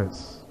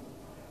congress.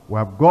 We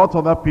have got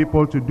other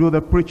people to do the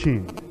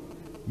preaching.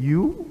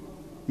 You,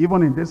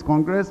 even in this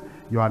congress,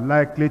 you are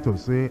likely to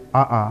say,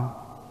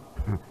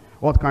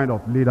 what kind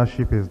of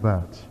leadership is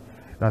that?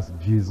 That's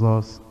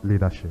Jesus'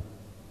 leadership.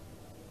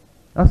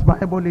 That's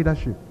Bible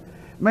leadership.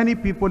 Many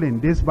people in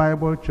this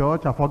Bible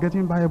church are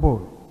forgetting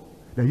Bible.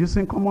 They're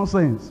using common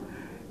sense.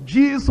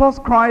 Jesus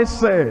Christ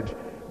said,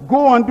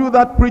 go and do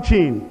that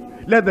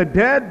preaching. Let the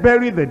dead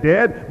bury the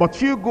dead,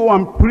 but you go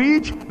and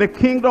preach the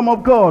kingdom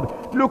of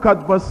God. Look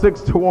at verse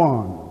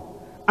 61.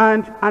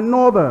 And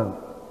another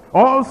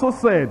also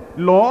said,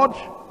 Lord,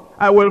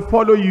 I will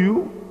follow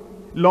you.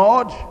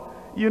 Lord,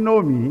 you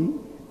know me,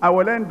 I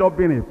will end up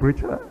being a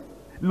preacher.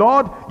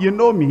 Lord, you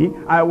know me,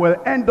 I will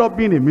end up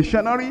being a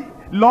missionary.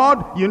 Lord,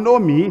 you know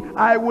me,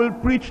 I will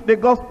preach the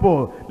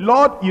gospel.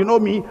 Lord, you know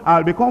me,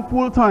 I'll become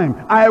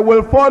full-time. I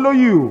will follow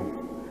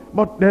you.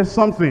 But there's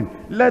something.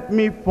 Let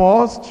me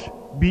first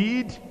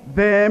bid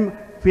them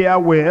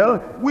farewell,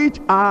 which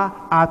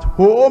are at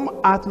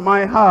home at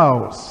my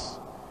house.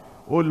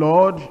 Oh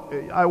Lord,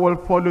 I will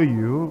follow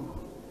you,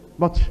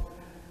 but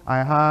I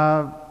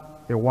have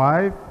a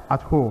wife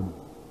at home.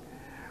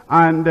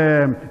 And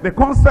the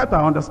concept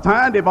I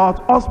understand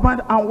about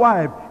husband and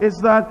wife is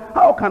that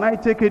how can I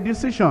take a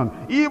decision,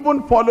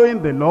 even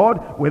following the Lord,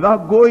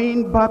 without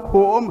going back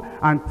home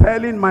and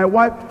telling my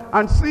wife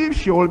and see if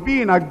she will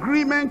be in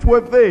agreement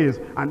with this.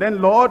 And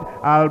then, Lord,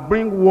 I'll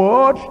bring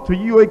word to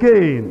you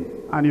again.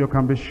 And you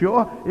can be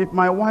sure, if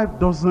my wife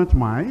doesn't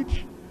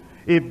mind,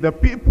 if the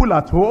people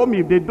at home,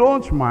 if they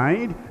don't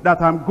mind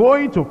that I'm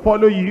going to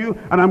follow you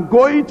and I'm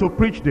going to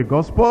preach the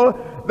gospel,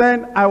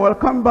 then I will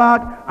come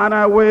back and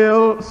I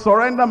will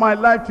surrender my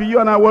life to you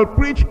and I will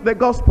preach the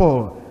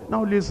gospel.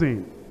 Now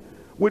listen,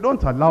 we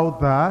don't allow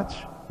that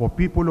for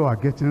people who are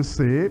getting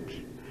saved.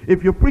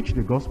 If you preach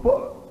the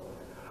gospel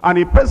and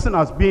a person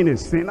has been a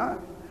sinner,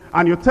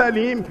 and you tell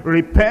him,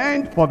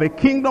 repent, for the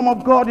kingdom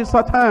of God is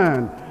at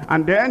hand.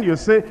 And then you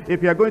say,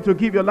 if you're going to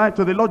give your life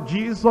to the Lord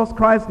Jesus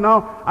Christ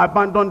now,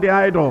 abandon the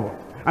idol.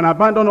 And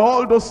abandon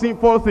all those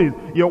sinful things.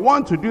 You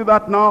want to do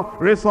that now,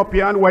 raise up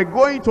your hand. We're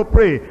going to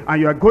pray. And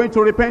you are going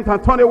to repent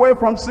and turn away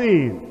from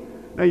sin.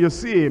 Then you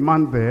see a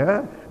man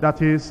there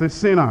that is a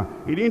sinner.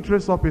 He didn't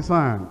raise up his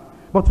hand.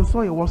 But you saw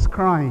he was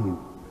crying.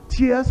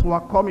 Tears were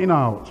coming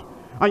out.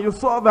 And you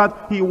saw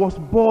that he was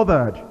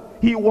bothered.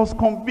 He was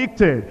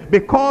convicted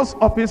because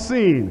of his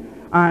sin.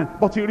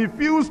 But he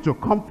refused to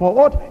come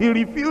forward. He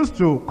refused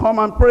to come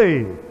and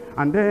pray.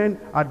 And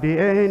then at the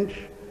end,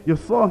 you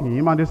saw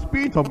him and the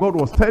Spirit of God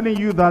was telling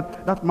you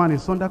that that man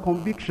is under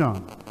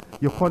conviction.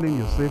 You call him,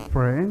 you say,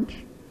 friend,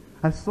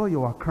 I saw you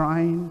were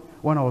crying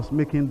when I was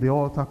making the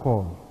altar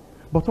call.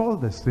 But all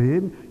the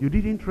same, you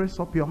didn't raise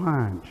up your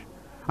hand.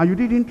 And you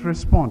didn't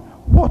respond.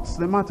 What's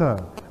the matter?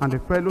 And the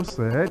fellow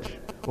said,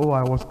 oh,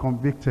 I was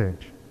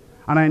convicted.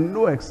 And I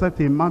know except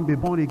a man be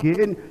born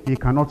again, he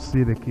cannot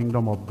see the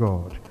kingdom of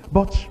God.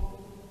 But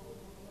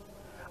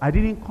I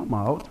didn't come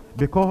out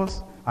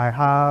because I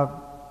have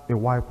a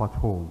wife at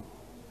home.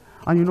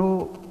 And you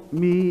know,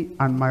 me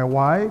and my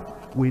wife,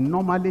 we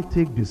normally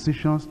take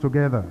decisions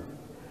together.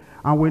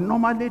 And we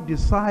normally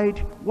decide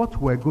what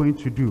we're going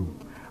to do.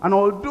 And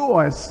although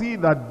I see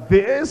that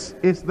this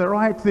is the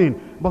right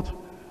thing, but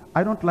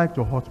I don't like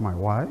to hurt my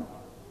wife.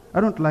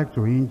 I don't like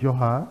to injure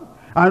her.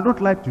 I don't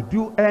like to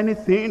do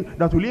anything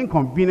that will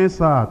inconvenience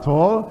her at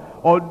all.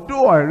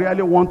 Although I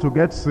really want to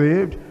get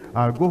saved,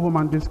 I'll go home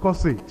and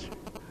discuss it.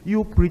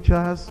 You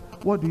preachers,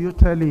 what do you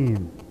tell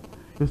him?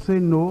 You say,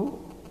 no,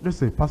 this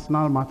is a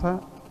personal matter.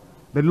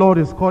 The Lord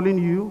is calling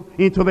you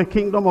into the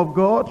kingdom of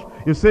God.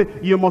 You say,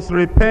 you must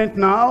repent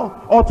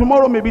now, or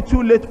tomorrow may be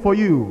too late for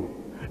you.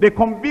 The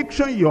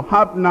conviction you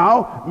have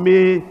now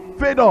may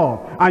fade off,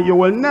 and you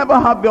will never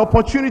have the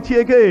opportunity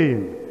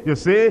again. You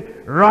say,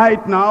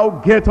 right now,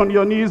 get on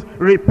your knees,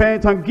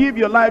 repent, and give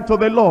your life to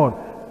the Lord.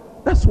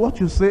 That's what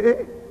you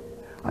say.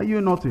 Are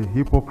you not a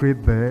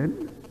hypocrite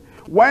then?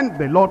 When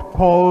the Lord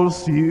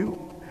calls you,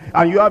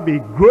 and you have a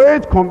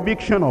great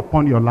conviction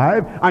upon your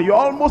life, and you're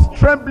almost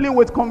trembling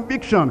with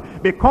conviction,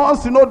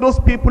 because you know those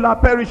people are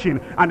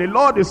perishing, and the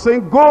Lord is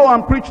saying, go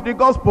and preach the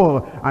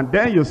gospel. And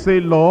then you say,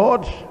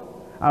 Lord,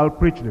 I'll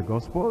preach the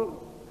gospel.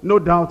 No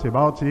doubt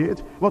about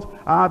it. But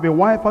I have a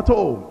wife at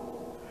home.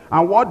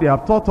 And what they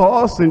have taught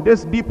us in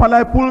this Deeper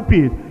Life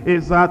pulpit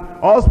is that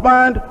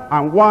husband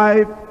and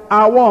wife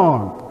are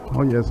one.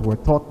 Oh yes, we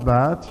taught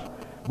that.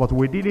 But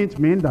we didn't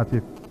mean that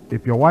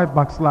if your wife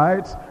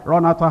backslides,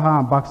 run after her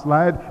and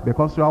backslide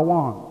because you are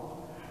one.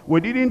 We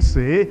didn't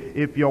say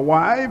if your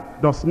wife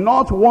does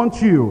not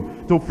want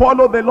you to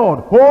follow the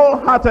Lord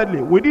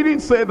wholeheartedly. We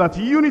didn't say that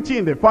unity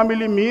in the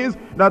family means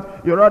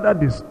that you rather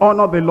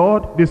dishonor the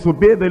Lord,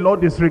 disobey the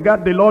Lord,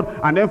 disregard the Lord,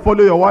 and then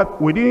follow your wife.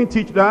 We didn't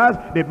teach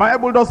that. The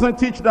Bible doesn't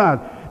teach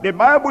that. The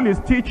Bible is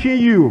teaching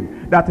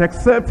you that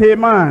except a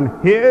man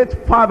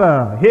hate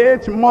father,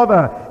 hate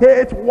mother,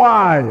 hate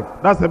wife,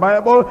 that's the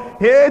Bible,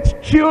 hate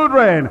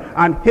children,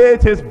 and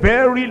hate his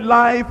very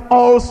life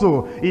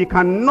also, he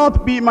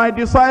cannot be my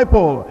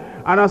disciple.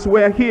 And as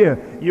we're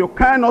here, you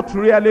cannot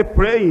really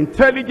pray,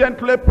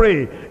 intelligently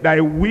pray,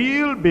 thy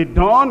will be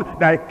done,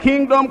 thy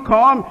kingdom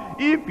come,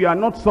 if you are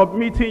not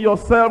submitting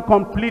yourself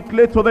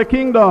completely to the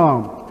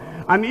kingdom.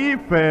 And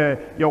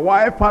if your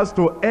wife has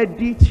to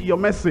edit your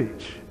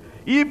message,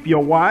 if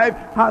your wife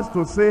has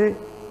to say,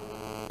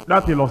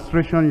 that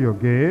illustration you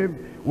gave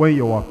when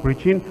you were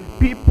preaching,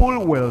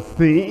 people will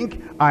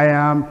think I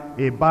am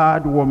a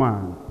bad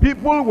woman.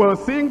 People will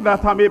think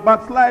that I'm a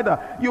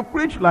backslider. You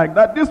preach like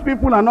that, these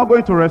people are not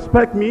going to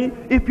respect me.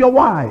 If your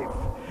wife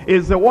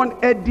is the one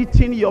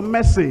editing your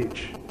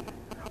message,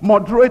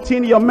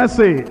 moderating your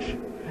message,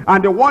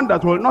 and the one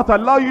that will not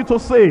allow you to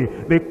say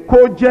the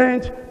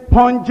cogent,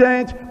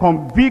 pungent,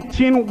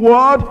 convicting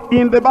word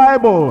in the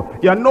Bible,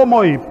 you are no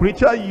more a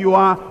preacher. You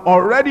are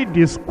already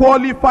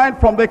disqualified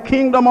from the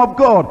kingdom of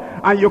God,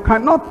 and you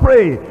cannot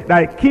pray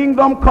thy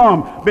kingdom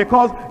come,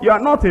 because you are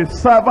not a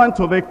servant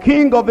to the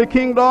king of the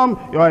kingdom.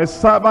 You are a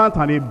servant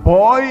and a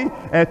boy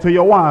to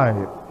your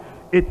wife.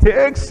 It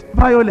takes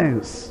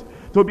violence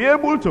to be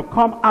able to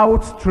come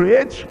out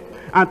straight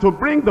and to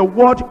bring the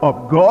word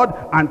of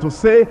God and to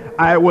say,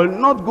 I will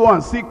not go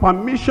and seek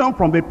permission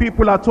from the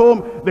people at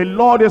home. The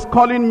Lord is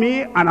calling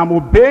me and I'm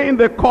obeying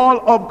the call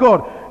of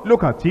God.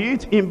 Look at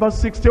it in verse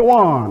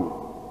 61.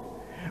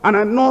 And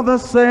another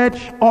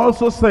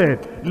also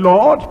said,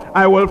 Lord,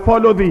 I will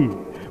follow thee,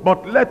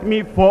 but let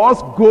me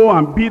first go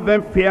and bid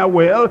them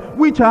farewell,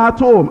 which are at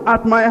home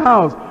at my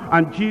house.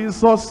 And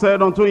Jesus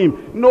said unto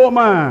him, no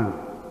man,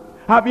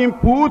 having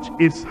put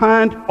his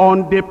hand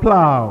on the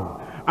plow,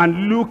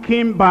 and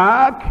looking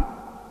back,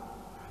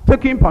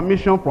 taking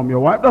permission from your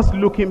wife, that's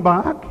looking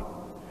back.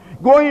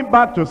 Going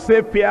back to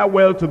say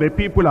farewell to the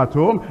people at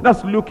home,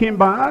 that's looking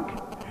back.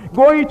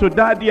 Going to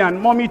daddy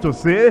and mommy to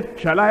say,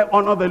 shall I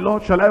honor the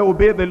Lord? Shall I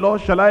obey the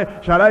Lord? Shall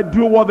I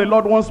do what the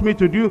Lord wants me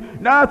to do?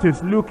 That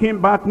is looking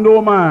back.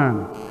 No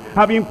man,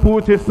 having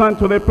put his hand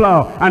to the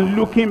plow and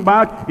looking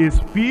back, is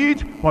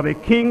fit for the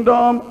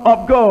kingdom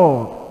of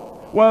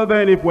God. Well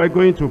then, if we're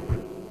going to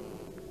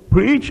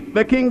preach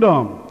the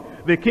kingdom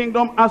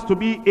has to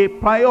be a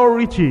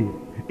priority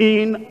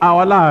in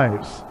our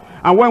lives.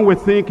 And when we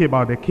think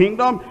about the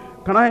kingdom,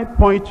 can I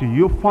point to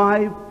you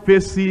 5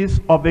 faces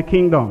of the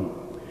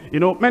kingdom? You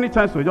know, many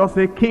times we just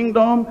say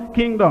kingdom,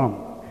 kingdom.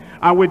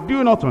 And we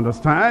do not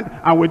understand,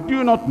 and we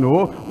do not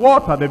know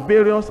what are the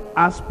various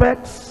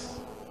aspects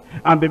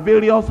and the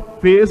various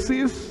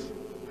faces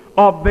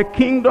of the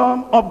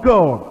kingdom of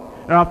God.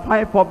 There are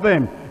 5 of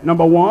them.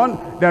 Number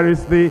 1, there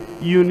is the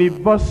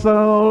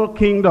universal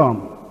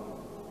kingdom.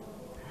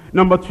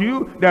 Number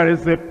 2, there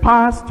is the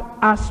past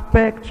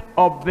aspect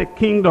of the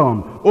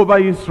kingdom over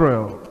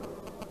Israel.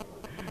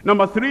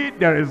 Number 3,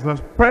 there is the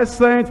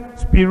present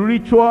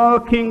spiritual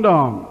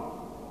kingdom.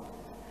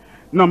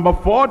 Number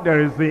 4,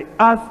 there is the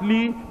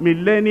earthly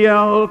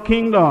millennial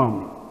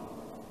kingdom.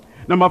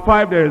 Number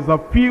 5, there is a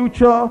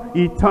future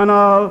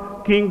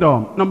eternal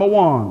kingdom. Number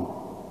 1,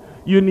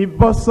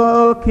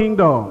 universal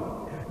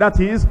kingdom. That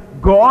is,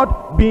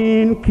 God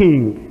being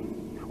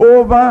king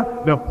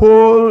over the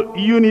whole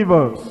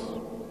universe.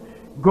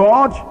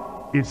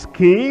 God is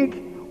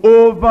king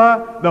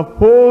over the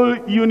whole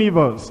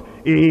universe.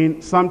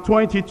 In Psalm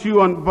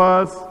 22 and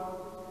verse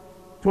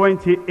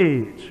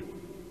 28.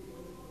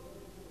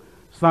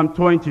 Psalm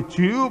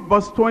 22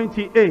 verse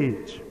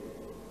 28.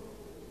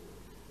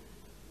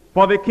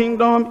 For the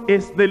kingdom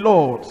is the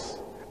Lord's,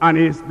 and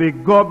is the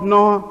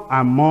governor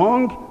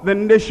among the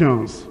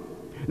nations.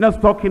 That's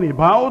talking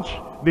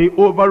about the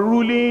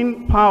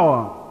overruling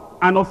power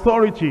and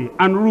authority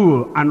and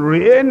rule and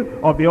reign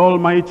of the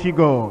Almighty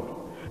God.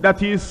 That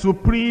he is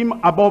supreme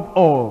above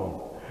all.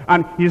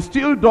 And he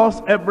still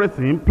does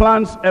everything,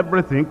 plans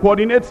everything,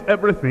 coordinates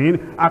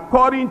everything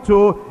according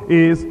to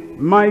his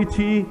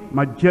mighty,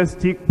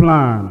 majestic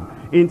plan.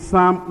 In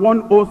Psalm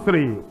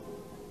 103.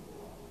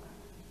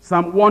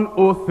 Psalm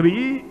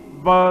 103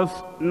 verse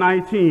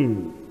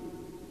 19.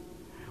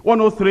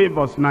 103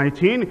 verse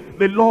 19.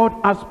 The Lord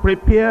has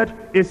prepared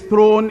his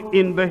throne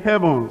in the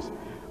heavens,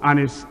 and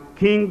his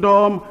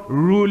kingdom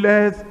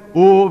ruleth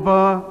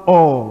over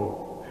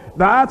all.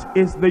 That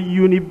is the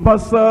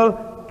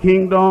universal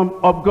kingdom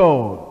of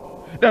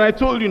God. Then I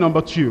told you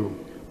number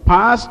 2,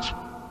 past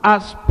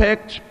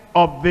aspect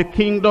of the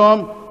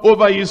kingdom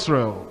over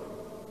Israel.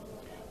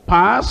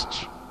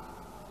 Past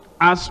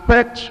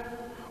aspect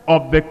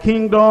of the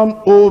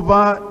kingdom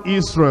over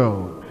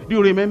Israel. Do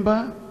you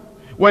remember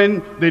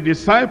when the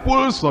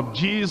disciples of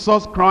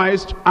Jesus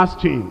Christ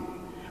asked him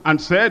and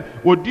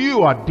said, would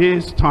you at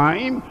this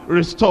time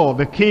restore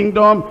the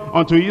kingdom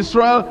unto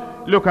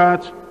Israel? Look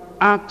at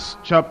Acts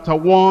chapter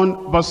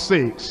 1 verse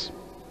 6.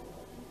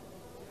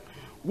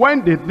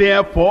 When they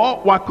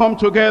therefore were come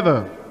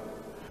together,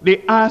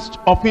 they asked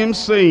of him,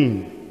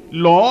 saying,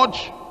 Lord,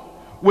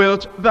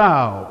 wilt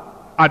thou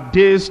at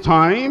this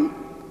time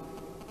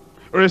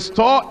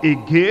restore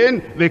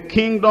again the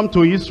kingdom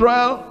to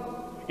Israel?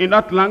 In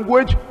that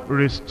language,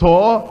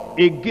 restore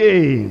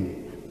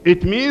again.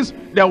 It means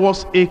there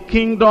was a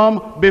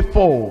kingdom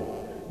before.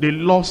 They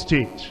lost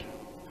it.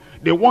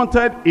 They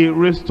wanted a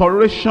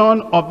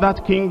restoration of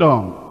that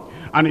kingdom.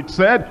 And it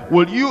said,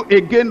 will you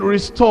again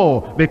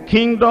restore the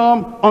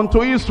kingdom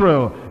unto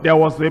Israel? There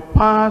was a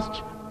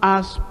past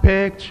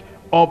aspect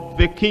of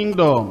the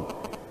kingdom.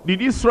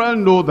 Did Israel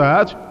know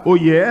that? Oh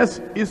yes,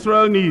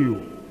 Israel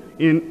knew.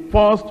 In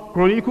 1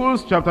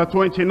 Chronicles chapter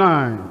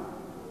 29.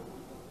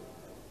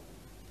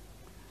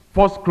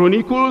 1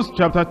 Chronicles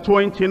chapter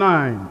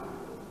 29.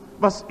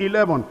 Verse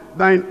 11.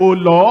 Thine, O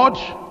Lord,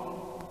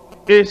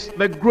 is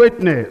the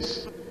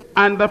greatness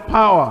and the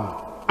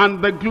power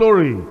and the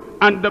glory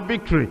and the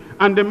victory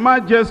and the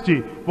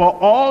majesty, for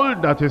all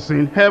that is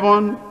in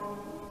heaven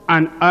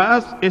and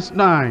earth is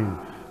thine.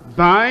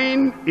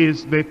 Thine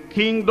is the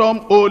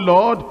kingdom, O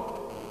Lord,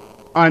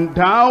 and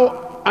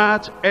thou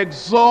art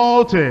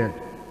exalted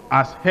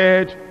as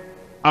head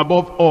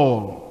above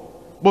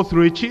all. Both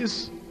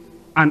riches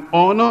and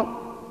honor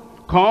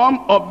come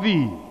of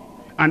thee,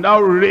 and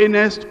thou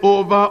reignest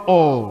over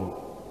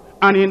all.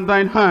 And in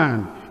thine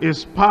hand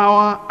is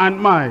power and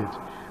might,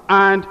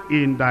 and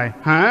in thy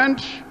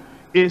hand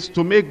is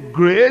to make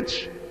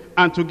great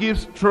and to give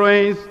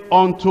strength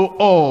unto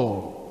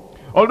all.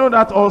 Although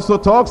that also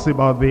talks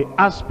about the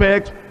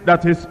aspect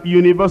that is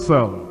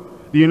universal,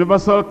 the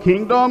universal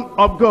kingdom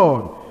of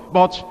God.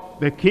 But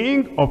the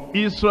king of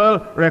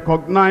Israel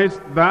recognized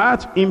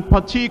that in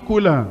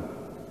particular.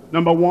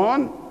 Number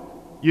 1,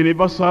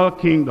 universal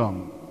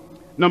kingdom.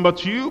 Number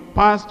 2,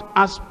 past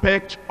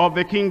aspect of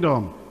the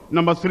kingdom.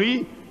 Number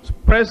 3,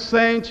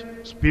 present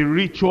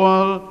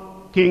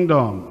spiritual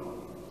kingdom.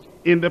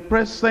 In the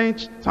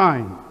present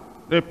time,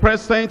 the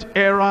present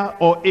era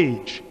or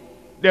age,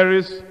 there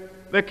is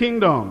the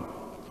kingdom.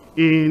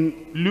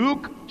 In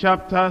Luke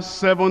chapter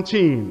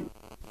 17,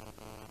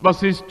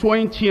 verses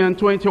 20 and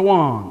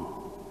 21.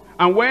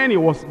 And when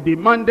it was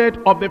demanded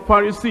of the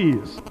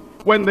Pharisees,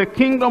 when the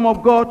kingdom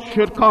of God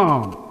should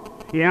come,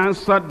 he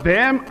answered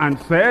them and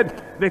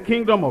said, the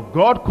kingdom of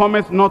God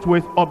cometh not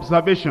with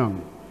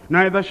observation,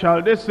 neither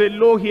shall they say,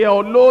 lo here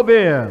or lo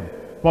there.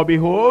 For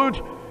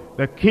behold,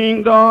 the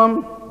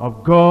kingdom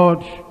of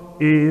God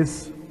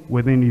is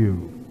within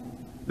you.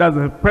 That's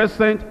the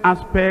present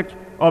aspect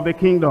of the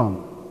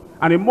kingdom.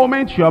 And the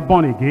moment you are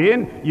born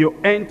again, you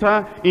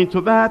enter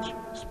into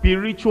that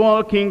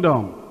spiritual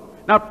kingdom.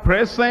 That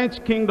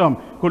present kingdom.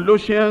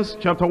 Colossians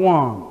chapter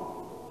 1,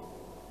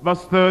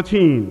 verse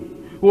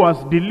 13. Who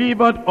has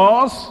delivered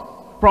us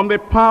from the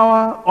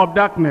power of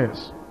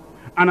darkness,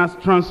 and has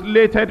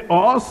translated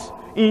us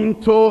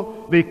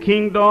into the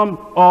kingdom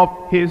of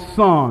his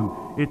Son.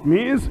 It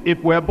means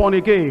if we're born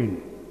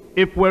again,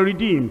 if we're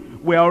redeemed,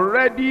 we're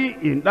already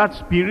in that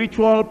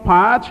spiritual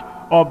part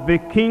of the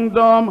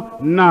kingdom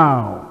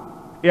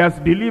now. He has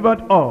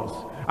delivered us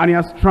and he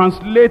has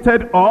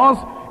translated us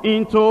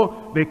into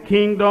the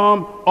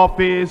kingdom of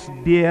his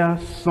dear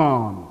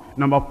Son.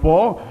 Number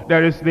 4,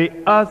 there is the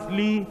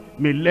earthly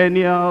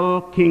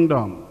millennial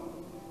kingdom.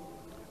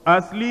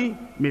 Earthly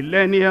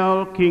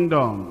millennial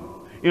kingdom.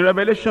 In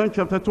Revelation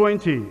chapter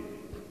 20,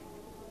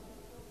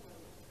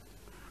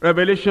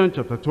 Revelation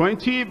chapter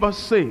 20 verse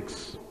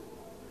 6,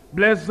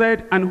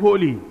 blessed and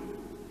holy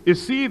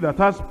is he that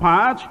has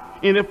part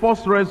in the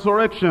first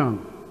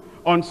resurrection.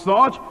 On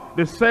such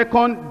the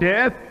second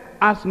death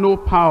has no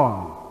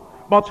power,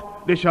 but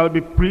they shall be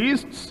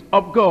priests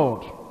of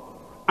God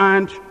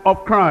and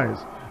of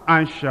Christ,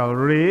 and shall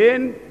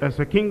reign, there's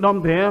a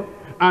kingdom there,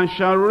 and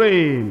shall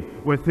reign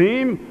with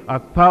him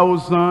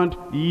 1,000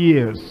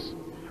 years.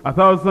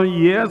 1,000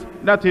 years,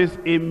 that is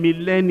a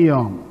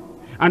millennium.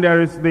 And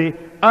there is the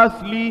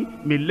earthly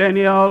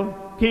millennial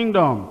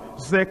kingdom.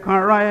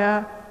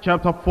 Zechariah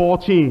chapter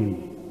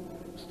 14.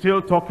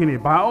 Still talking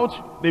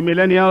about the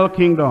millennial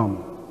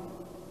kingdom.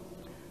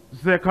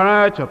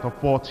 Zechariah chapter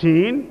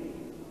 14,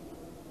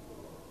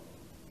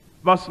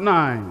 verse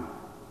 9.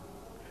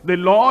 The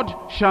Lord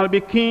shall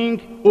be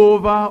king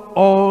over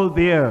all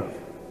the earth.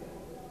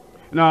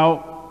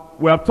 Now,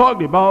 we have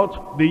talked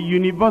about the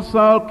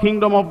universal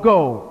kingdom of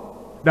God,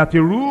 that he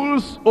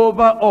rules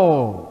over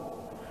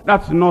all.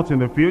 That's not in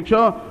the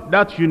future.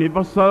 That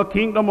universal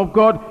kingdom of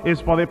God is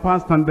for the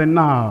past and the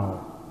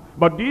now.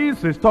 But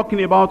this is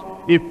talking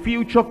about a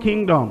future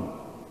kingdom.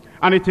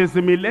 And it is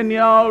the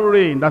millennial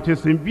reign that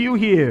is in view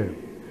here.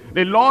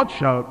 The Lord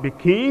shall be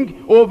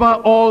king over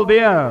all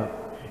the earth.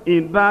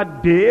 In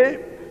that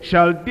day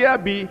shall there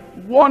be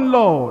one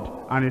Lord,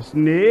 and his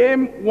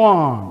name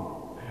one.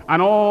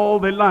 And all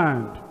the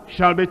land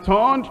shall be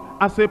turned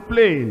as a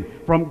plain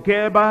from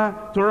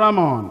Geba to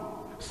Rammon,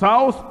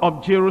 south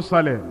of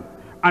Jerusalem.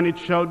 And it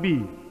shall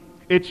be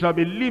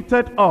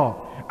lifted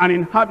up and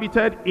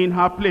inhabited in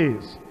her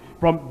place,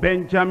 from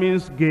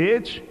Benjamin's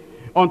gate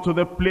unto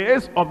the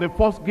place of the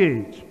first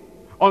gate,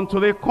 unto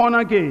the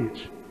corner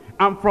gate,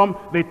 and from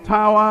the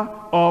tower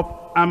of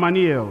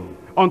Amaniel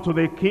unto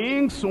the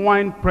king's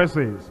wine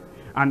presses.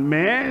 And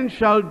men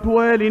shall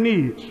dwell in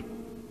it,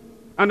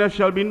 and there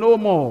shall be no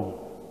more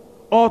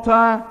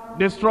utter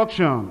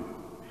destruction,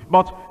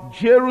 but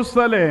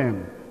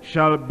Jerusalem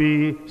shall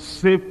be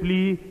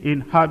safely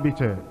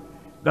inhabited.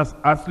 That's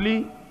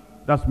earthly,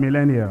 that's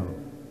millennial.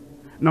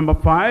 Number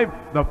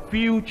 5, the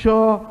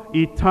future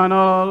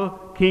eternal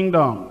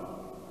kingdom.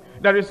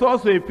 There is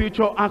also a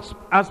future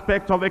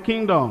aspect of the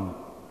kingdom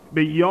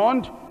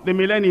beyond the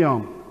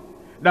millennium,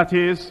 that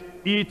is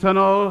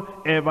eternal,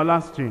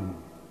 everlasting.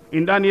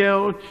 In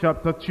Daniel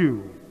chapter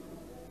 2,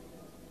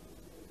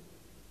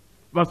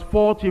 verse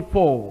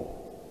 44,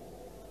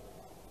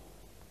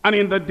 and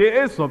in the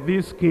days of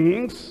these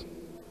kings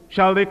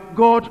shall the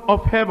God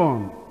of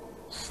heaven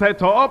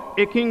set up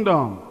a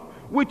kingdom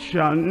which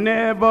shall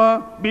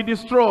never be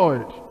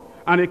destroyed,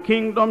 and a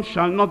kingdom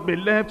shall not be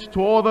left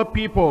to other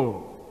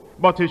people,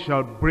 but it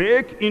shall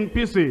break in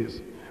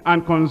pieces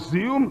and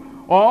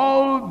consume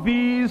all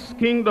these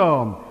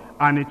kingdoms,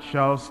 and it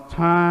shall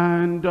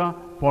stand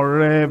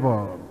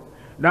forever.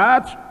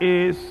 That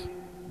is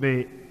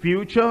the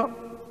future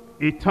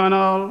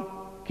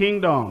eternal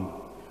kingdom.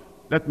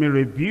 Let me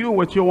review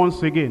with you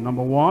once again.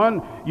 Number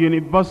 1,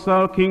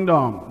 universal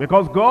kingdom,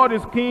 because God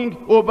is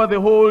king over the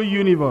whole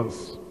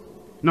universe.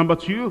 Number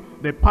 2,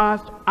 the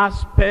past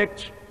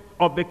aspect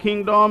of the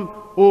kingdom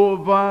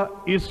over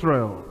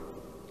Israel.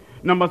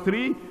 Number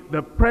 3,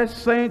 the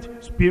present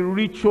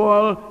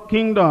spiritual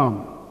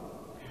kingdom.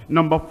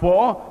 Number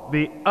 4,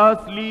 the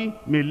earthly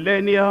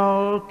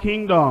millennial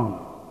kingdom.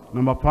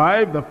 Number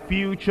 5, the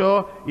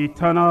future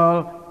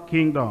eternal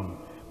kingdom.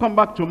 Come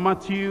back to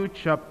Matthew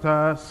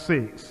chapter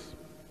 6,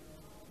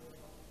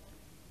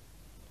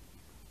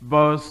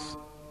 verse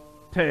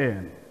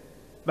 10.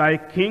 Thy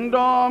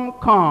kingdom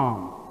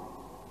come.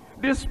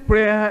 This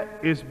prayer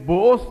is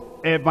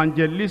both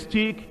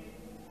evangelistic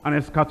and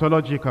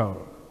eschatological.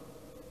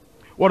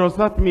 What does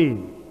that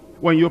mean?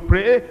 When you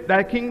pray,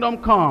 thy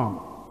kingdom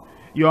come,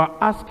 you are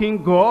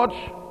asking God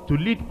to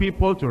lead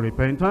people to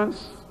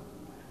repentance.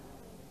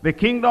 The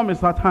kingdom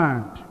is at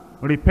hand.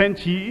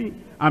 Repent ye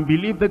and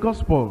believe the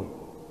gospel.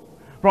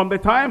 From the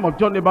time of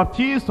John the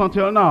Baptist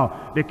until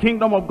now, the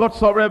kingdom of God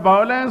suffered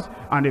violence,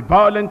 and the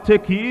violent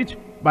take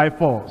it by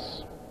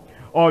force.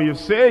 Or you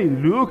say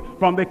in Luke,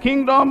 from the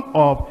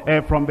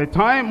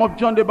time of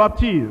John the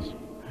Baptist,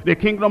 the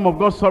kingdom of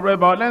God suffered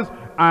violence,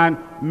 and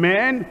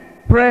men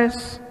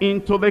press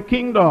into the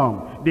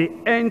kingdom. They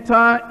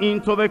enter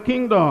into the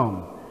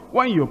kingdom.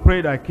 When you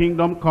pray thy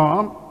kingdom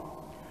come,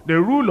 the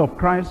rule of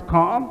Christ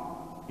come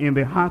in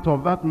the heart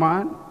of that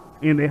man,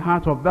 in the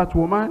heart of that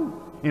woman,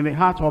 in the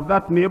heart of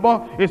that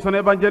neighbor. It's an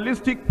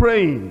evangelistic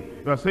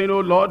praying. You are saying, oh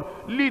Lord,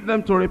 lead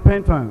them to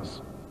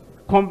repentance.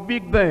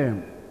 Convict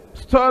them.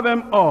 Stir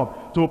them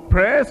up to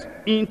press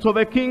into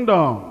the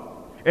kingdom.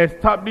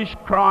 Establish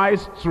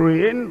Christ's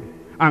reign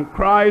and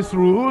Christ's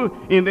rule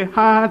in the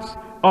hearts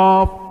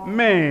of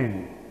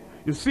men.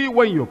 You see,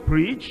 when you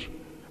preach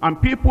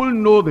and people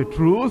know the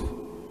truth,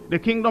 The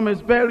kingdom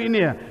is very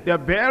near. They are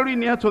very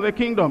near to the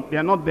kingdom. They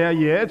are not there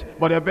yet,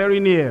 but they are very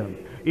near.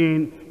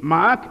 In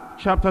Mark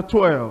chapter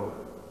 12.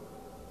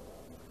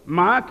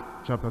 Mark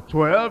chapter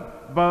 12,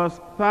 verse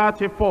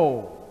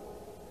 34.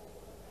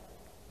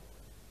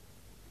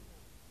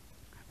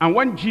 And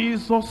when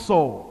Jesus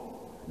saw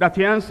that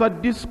he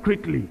answered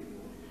discreetly,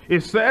 he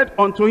said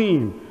unto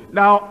him,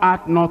 Thou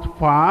art not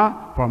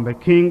far from the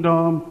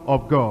kingdom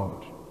of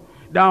God.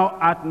 Thou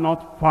art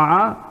not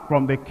far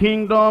from the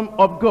kingdom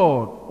of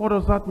God. What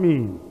does that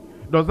mean?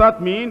 Does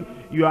that mean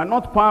you are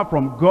not far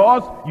from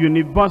God's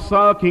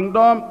universal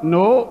kingdom?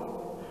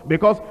 No.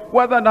 Because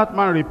whether that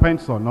man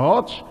repents or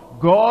not,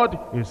 God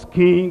is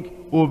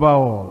king over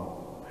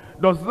all.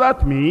 Does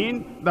that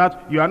mean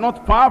that you are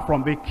not far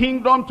from the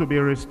kingdom to be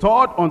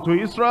restored unto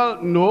Israel?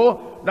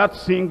 No. That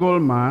single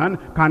man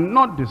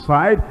cannot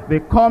decide the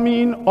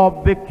coming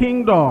of the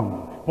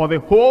kingdom for the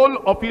whole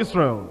of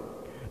Israel.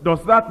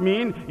 Does that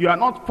mean you are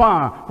not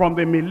far from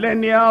the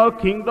millennial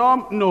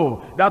kingdom?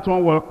 No, that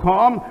one will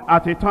come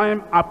at a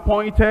time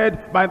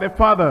appointed by the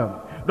Father.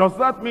 Does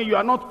that mean you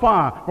are not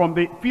far from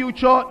the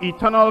future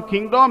eternal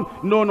kingdom?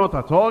 No, not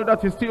at all.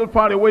 That is still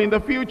far away in the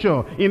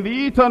future, in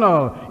the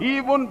eternal,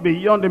 even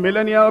beyond the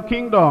millennial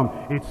kingdom.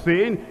 It's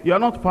saying you are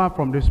not far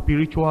from the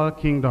spiritual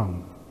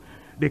kingdom.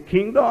 The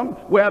kingdom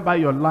whereby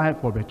your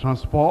life will be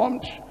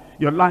transformed,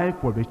 your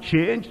life will be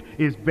changed,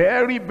 is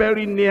very,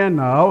 very near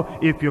now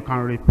if you can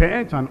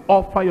repent and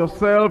offer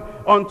yourself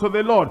unto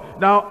the Lord.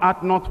 Thou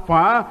art not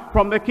far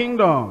from the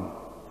kingdom.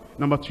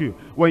 Number two,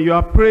 when you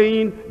are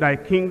praying, thy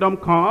kingdom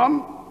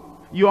come,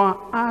 you are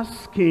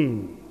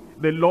asking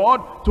the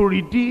Lord to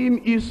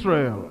redeem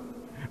Israel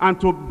and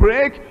to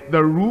break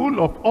the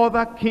rule of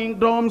other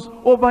kingdoms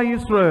over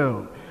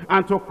Israel,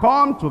 and to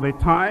come to the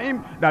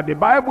time that the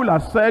Bible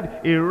has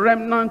said a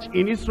remnant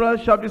in Israel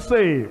shall be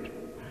saved.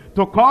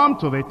 To come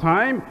to the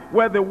time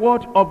where the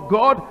word of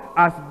God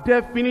has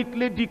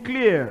definitely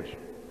declared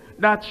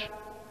that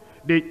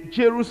the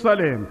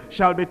Jerusalem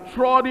shall be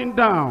trodden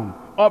down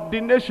of the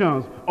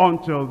nations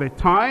until the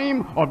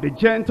time of the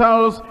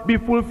Gentiles be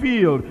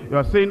fulfilled. You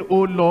are saying,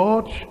 oh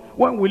Lord,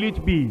 when will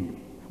it be?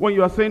 When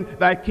you are saying,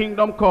 thy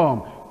kingdom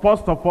come.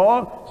 First of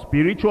all,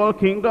 spiritual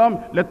kingdom,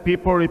 let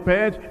people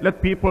repent,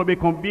 let people be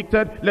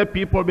convicted, let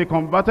people be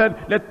converted,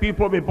 let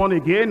people be born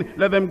again,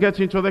 let them get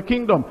into the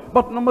kingdom.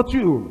 But number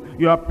two,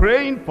 you are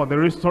praying for the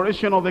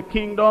restoration of the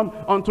kingdom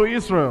unto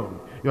Israel.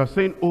 You are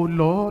saying, oh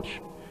Lord,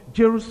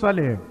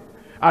 Jerusalem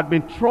had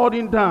been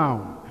trodden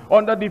down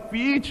under the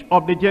feet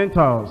of the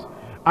Gentiles.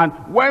 And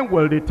when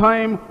will the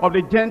time of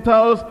the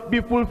Gentiles be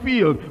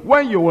fulfilled?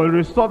 When you will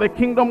restore the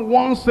kingdom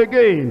once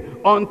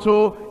again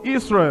unto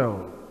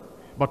Israel.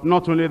 But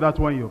not only that,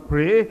 when you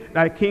pray,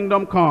 thy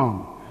kingdom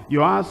come,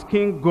 you're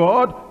asking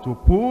God to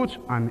put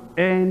an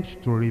end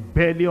to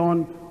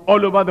rebellion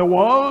all over the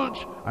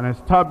world and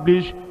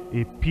establish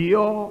a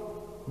pure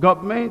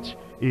government,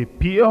 a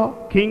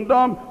pure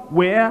kingdom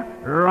where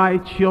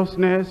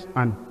righteousness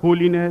and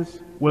holiness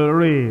will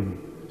reign.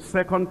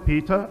 2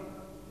 Peter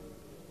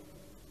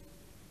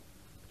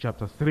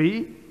chapter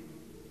 3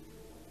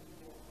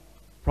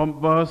 from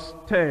verse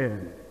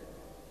 10.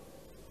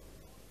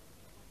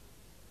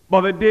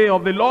 But the day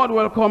of the Lord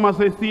will come as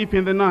a thief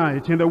in the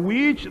night, in the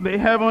which the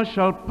heavens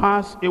shall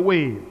pass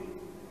away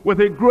with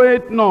a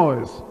great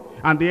noise,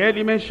 and the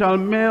elements shall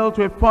melt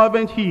with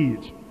fervent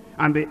heat,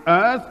 and the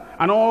earth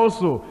and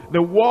also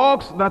the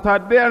works that are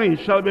therein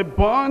shall be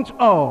burnt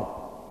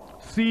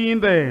up. Seeing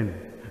then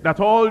that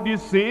all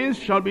these things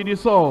shall be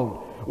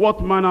dissolved,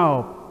 what manner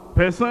of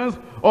persons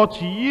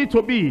ought ye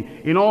to be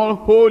in all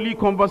holy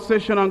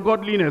conversation and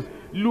godliness,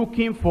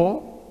 looking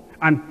for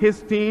and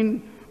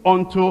hastening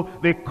unto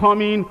the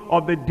coming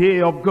of the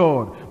day of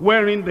God,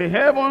 wherein the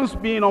heavens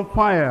being on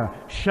fire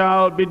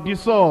shall be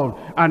dissolved,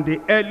 and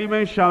the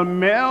elements shall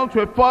melt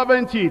with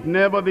fervent heat.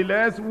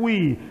 Nevertheless,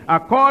 we,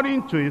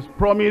 according to his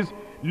promise,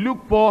 look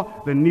for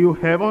the new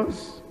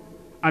heavens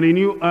and the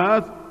new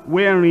earth,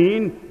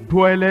 wherein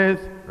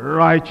dwelleth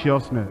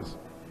righteousness.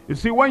 You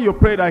see, when you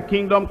pray thy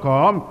kingdom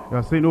come, you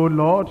are saying, oh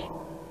Lord,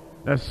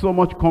 there's so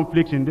much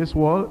conflict in this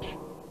world,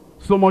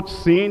 so much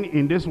sin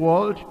in this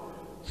world,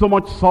 so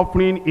much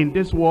suffering in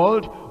this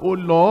world. Oh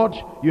Lord,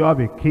 you have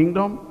a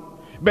kingdom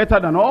better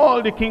than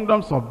all the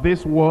kingdoms of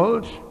this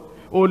world.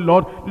 Oh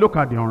Lord, look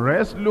at the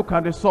unrest, look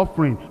at the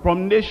suffering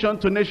from nation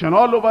to nation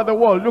all over the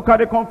world. Look at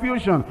the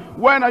confusion.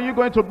 When are you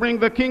going to bring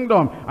the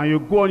kingdom? And you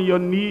go on your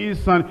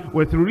knees and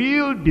with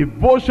real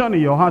devotion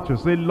in your heart you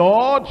say,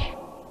 Lord,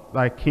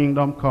 thy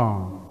kingdom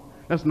come.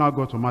 Let's now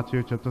go to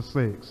Matthew chapter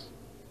 6.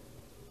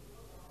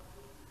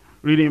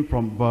 Reading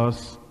from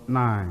verse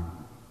 9.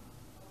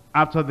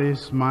 After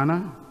this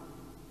manner,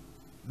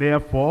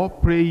 therefore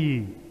pray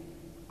ye,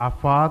 Our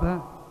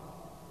Father,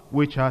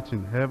 which art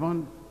in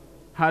heaven,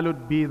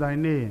 hallowed be thy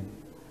name.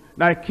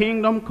 Thy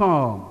kingdom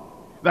come,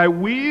 thy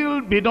will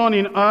be done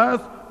in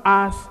earth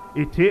as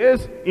it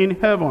is in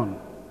heaven.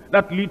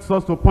 That leads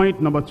us to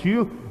point number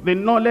 2, the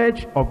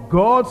knowledge of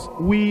God's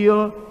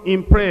will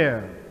in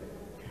prayer.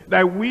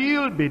 Thy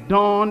will be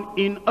done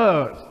in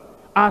earth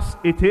as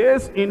it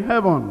is in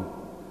heaven.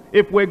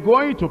 If we're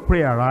going to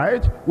pray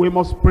right, we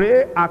must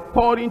pray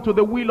according to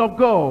the will of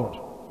God.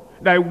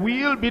 Thy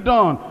will be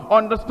done.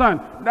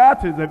 Understand,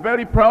 that is the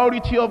very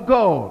priority of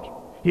God.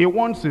 He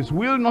wants his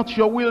will, not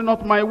your will,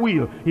 not my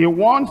will. He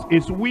wants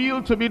his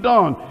will to be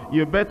done.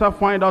 You better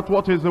find out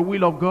what is the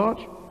will of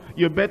God.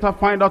 You better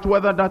find out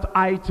whether that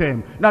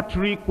item, that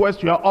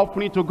request you are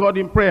offering to God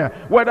in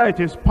prayer, whether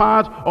it is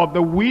part of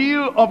the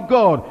will of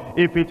God.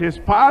 If it is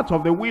part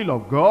of the will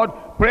of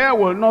God, prayer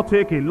will not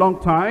take a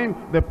long time.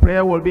 The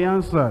prayer will be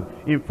answered.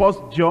 In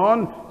 1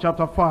 John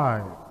chapter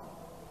 5.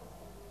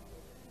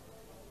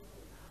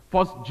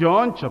 1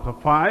 John chapter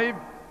 5,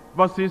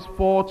 verses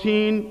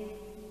 14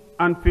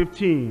 and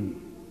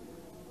 15.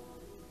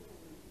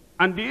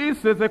 And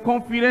this is the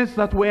confidence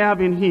that we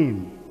have in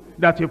him,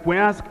 that if we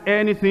ask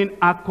anything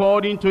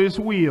according to his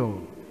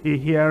will, he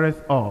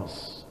heareth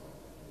us.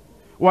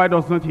 Why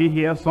doesn't he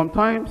hear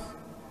sometimes?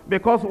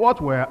 Because what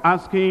we're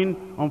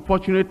asking,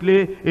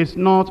 unfortunately, is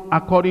not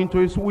according to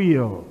his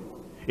will.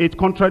 It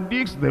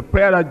contradicts the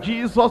prayer that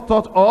Jesus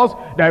taught us,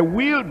 thy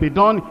will be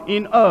done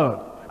in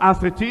earth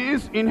as it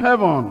is in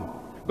heaven.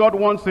 God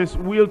wants his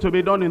will to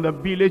be done in the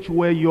village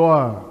where you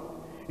are,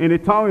 in the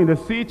town, in the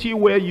city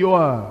where you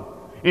are,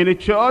 in the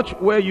church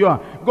where you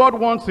are. God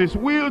wants his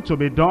will to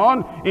be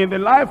done in the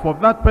life of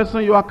that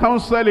person you are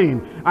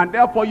counseling. And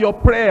therefore your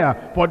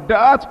prayer for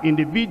that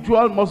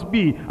individual must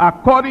be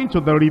according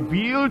to the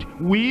revealed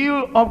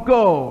will of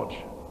God.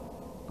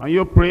 Can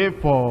you pray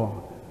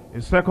for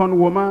a second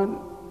woman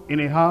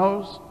in a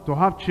house to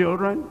have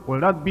children?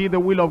 Will that be the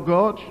will of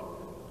God?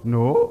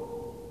 No.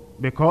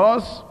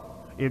 Because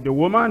if the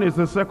woman is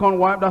the second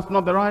wife, that's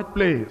not the right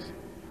place.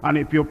 And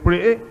if you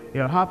pray,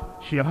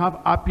 she'll have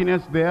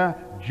happiness there,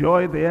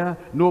 joy there,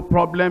 no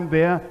problem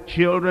there,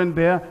 children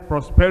there,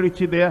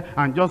 prosperity there,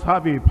 and just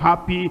have a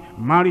happy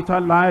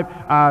marital life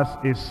as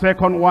a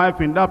second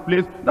wife in that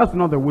place. That's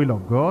not the will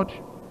of God.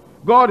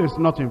 God is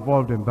not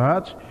involved in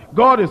that.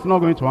 God is not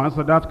going to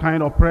answer that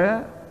kind of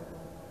prayer.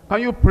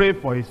 Can you pray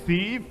for a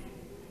thief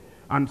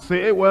and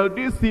say, well,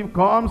 this thief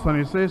comes and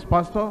he says,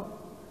 Pastor,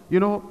 you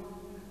know,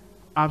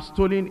 I've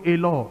stolen a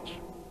lot.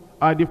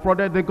 I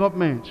defrauded the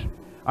government.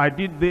 I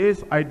did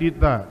this, I did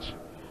that.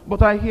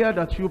 But I hear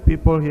that you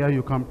people here,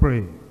 you can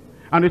pray.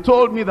 And they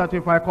told me that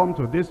if I come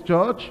to this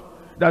church,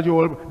 that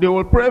they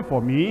will pray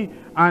for me.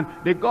 And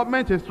the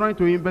government is trying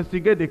to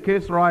investigate the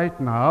case right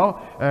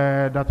now,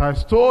 that I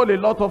stole a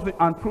lot of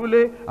and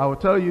truly, I will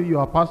tell you, you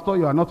are pastor,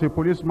 you are not a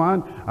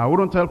policeman. I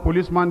wouldn't tell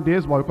policeman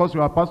this, but because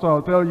you are pastor,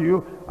 I'll tell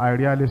you, I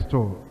really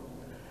stole.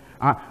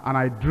 And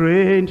I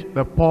drained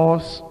the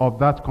purse of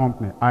that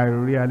company. I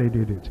really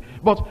did it.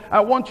 But I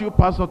want you,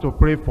 pastor, to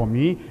pray for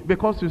me,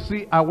 because you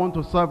see, I want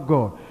to serve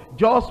God.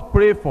 Just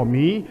pray for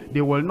me. They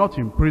will not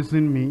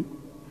imprison me.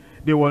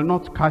 They will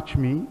not catch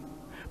me.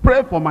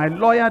 Pray for my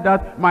lawyer,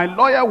 that my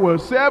lawyer will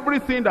say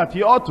everything that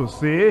he ought to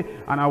say,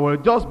 and I will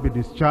just be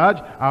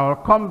discharged. I will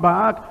come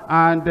back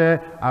and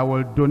I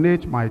will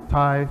donate my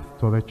tithe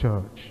to the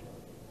church.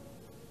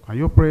 Can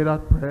you pray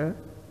that prayer?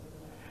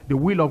 The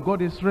will of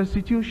God is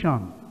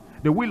restitution.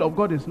 The will of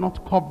God is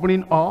not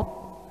covering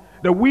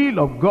up. The will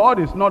of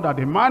God is not that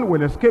the man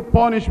will escape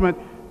punishment.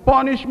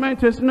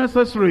 Punishment is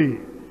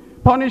necessary.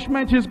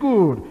 Punishment is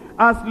good.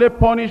 Earthly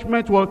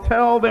punishment will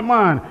tell the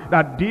man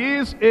that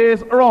this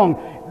is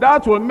wrong.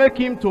 That will make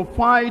him to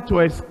fight to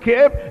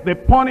escape the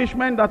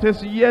punishment that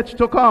is yet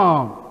to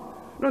come.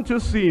 Don't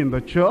you see in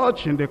the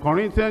church, in the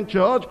Corinthian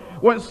church,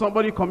 when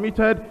somebody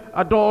committed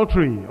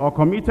adultery or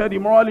committed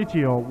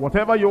immorality or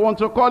whatever you want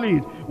to call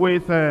it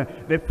with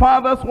the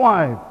father's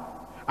wife,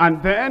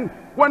 and then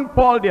when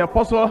Paul the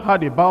apostle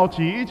heard about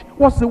it,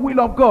 what's the will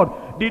of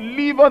God?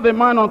 Deliver the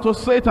man unto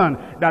Satan,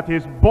 that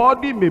his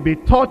body may be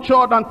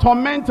tortured and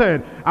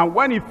tormented. And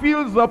when he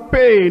feels the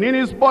pain in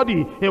his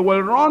body, he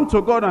will run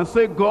to God and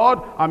say,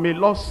 God, I'm a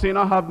lost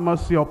sinner, have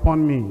mercy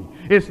upon me.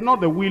 It's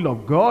not the will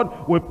of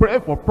God. We pray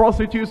for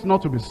prostitutes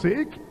not to be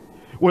sick.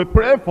 We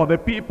pray for the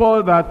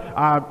people that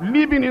are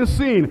living in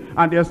sin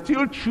and they're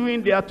still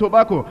chewing their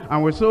tobacco.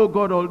 And we say, oh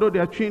God, although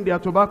they're chewing their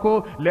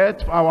tobacco,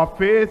 let our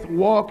faith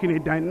walk in a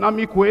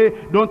dynamic way.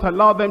 Don't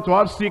allow them to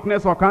have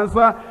sickness or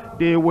cancer.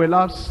 They will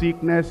have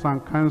sickness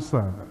and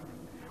cancer.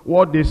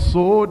 What they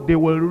sow, they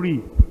will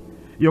reap.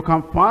 You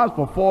can fast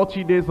for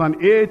 40 days and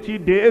 80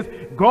 days.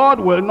 God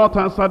will not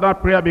answer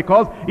that prayer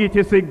because it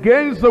is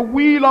against the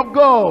will of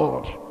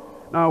God.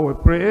 Now we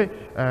pray,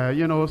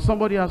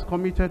 somebody has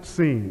committed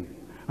sin.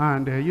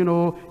 And,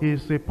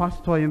 he's a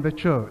pastor in the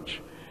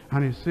church.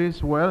 And he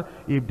says, well,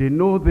 if they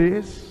know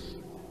this,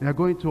 they're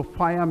going to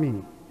fire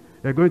me.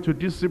 They're going to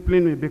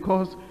discipline me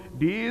because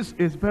this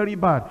is very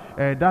bad.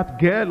 That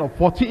girl of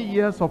 14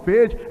 years of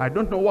age, I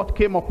don't know what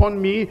came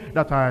upon me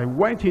that I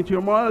went into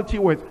immorality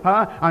with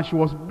her and she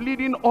was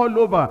bleeding all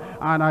over.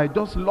 And I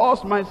just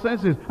lost my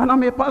senses. And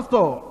I'm a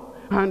pastor.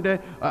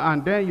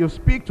 And then you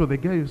speak to the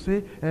girl, you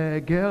say,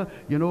 girl,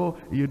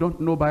 you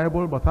don't know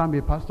Bible, but I'm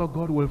a pastor.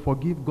 God will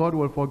forgive. God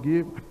will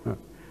forgive.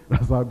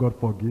 That's how God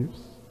forgives.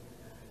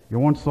 You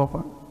won't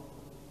suffer.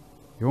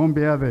 You won't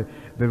bear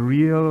the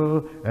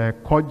real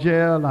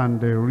cudgel and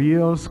the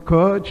real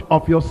scourge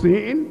of your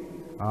sin.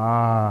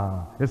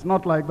 It's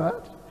not like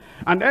that.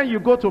 And then you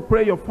go to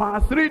pray your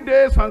fast 3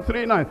 days and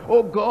 3 nights.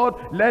 Oh God,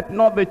 let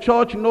not the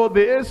church know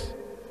this.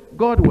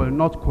 God will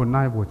not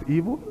connive with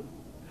evil.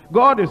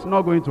 God is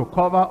not going to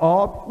cover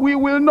up. We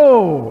will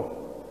know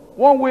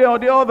one way or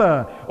the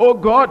other. Oh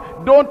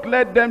God, don't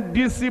let them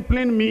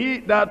discipline me.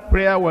 That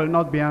prayer will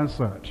not be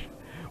answered.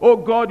 Oh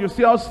God, you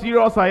see how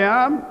serious I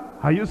am?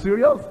 Are you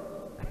serious?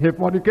 A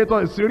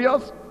fornicator is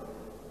serious?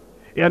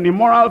 An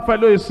immoral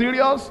fellow is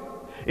serious?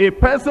 A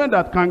person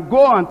that can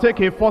go and take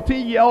a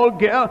 14-year-old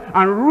girl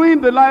and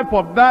ruin the life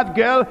of that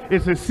girl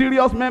is a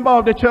serious member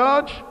of the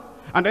church?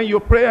 And then you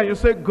pray and you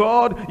say,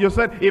 God, you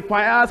said, if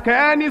I ask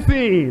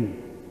anything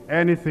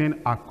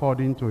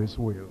according to his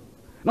will.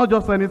 Not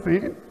just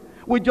anything.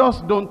 We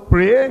just don't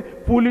pray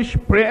foolish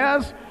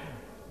prayers.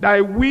 Thy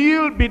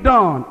will be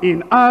done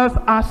in earth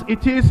as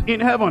it is in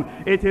heaven.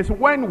 It is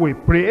when we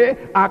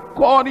pray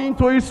according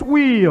to his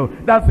will.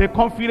 That's the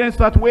confidence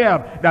that we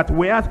have. That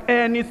we ask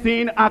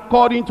anything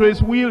according to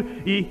his will,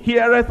 he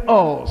heareth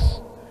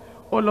us.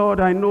 Oh Lord,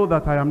 I know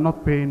that I am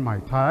not paying my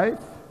tithe,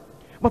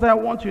 but I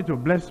want you to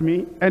bless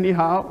me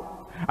anyhow.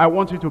 I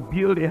want you to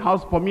build a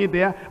house for me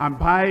there, and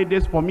buy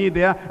this for me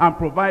there, and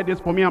provide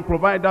this for me, and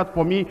provide that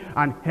for me,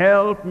 and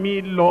help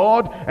me,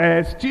 Lord,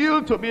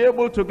 still to be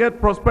able to get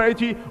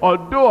prosperity,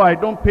 although I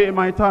don't pay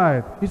my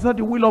tithe. Is that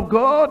the will of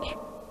God?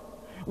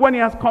 When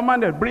he has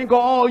commanded, bring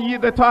all ye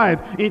the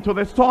tithe into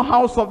the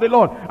storehouse of the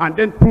Lord, and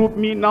then prove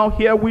me now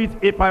herewith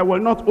if I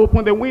will not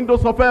open the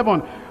windows of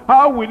heaven.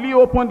 How will he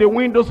open the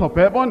windows of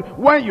heaven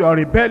when you are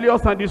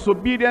rebellious and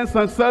disobedient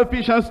and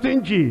selfish and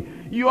stingy?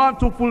 You have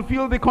to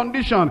fulfill the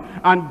condition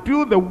and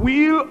do the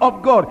will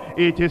of God.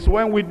 It is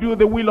when we do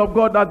the will of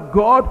God that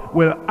God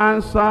will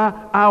answer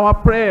our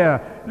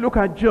prayer. Look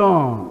at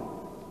John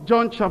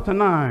chapter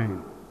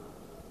 9.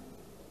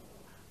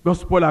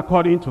 Gospel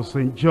according to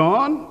St.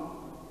 John,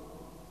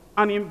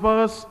 and in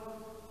verse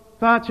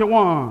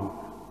 31.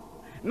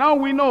 Now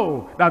we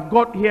know that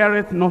God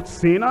heareth not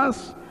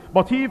sinners,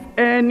 but if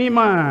any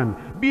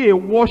man be a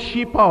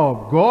worshipper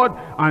of God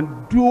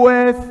and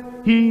doeth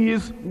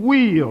his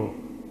will.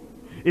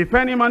 If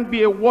any man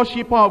be a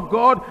worshipper of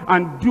God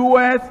and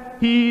doeth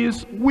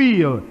his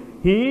will,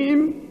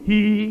 him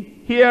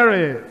he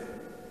heareth.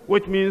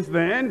 Which means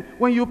then,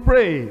 when you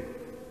pray,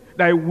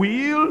 thy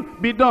will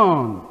be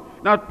done.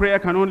 That prayer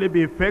can only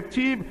be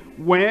effective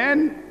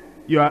when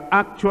you are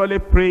actually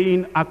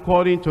praying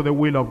according to the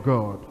will of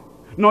God.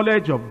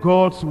 Knowledge of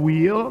God's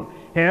will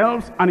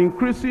helps and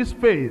increases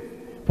faith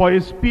for a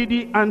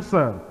speedy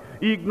answer.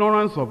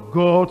 Ignorance of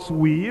God's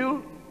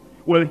will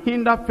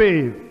hinder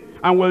faith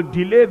and will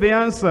delay the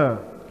answer.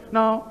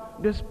 Now,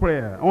 this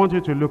prayer, I want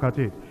you to look at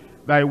it.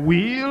 Thy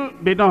will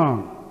be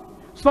done.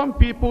 Some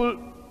people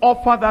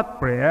offer that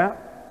prayer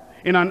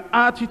in an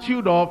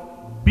attitude of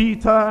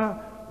bitter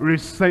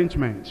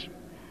resentment,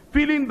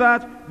 feeling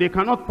that they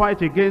cannot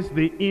fight against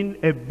the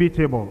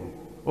inevitable.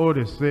 Oh,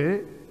 they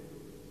say,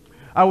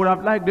 I would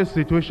have liked this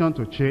situation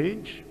to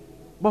change,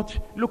 but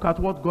look at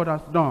what God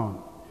has done.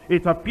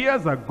 It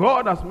appears that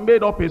God has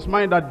made up his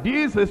mind that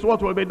this is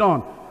what will be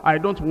done. I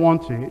don't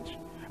want it.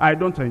 I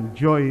don't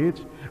enjoy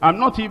it. I'm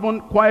not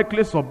even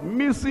quietly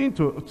submitting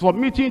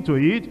to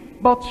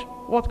it. But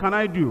what can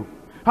I do?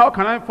 How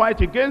can I fight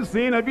against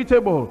the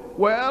inevitable?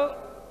 Well,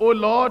 oh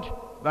Lord,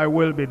 thy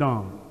will be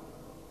done.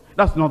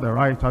 That's not the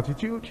right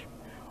attitude.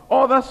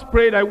 Others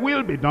pray thy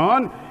will be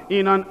done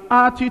in an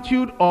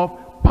attitude of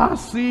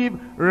passive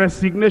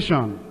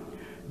resignation.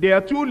 They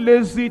are too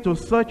lazy to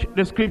search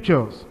the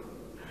scriptures.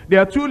 They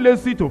are too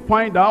lazy to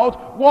find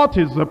out what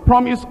is the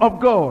promise of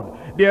God.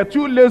 They are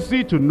too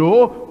lazy to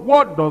know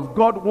what does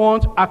God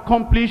want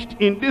accomplished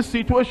in this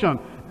situation.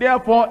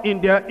 Therefore,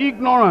 in their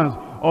ignorance,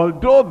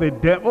 although the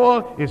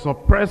devil is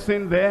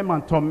oppressing them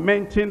and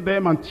tormenting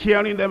them and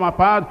tearing them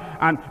apart,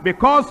 and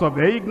because of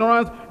their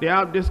ignorance, they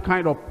have this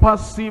kind of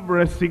passive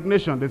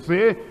resignation. They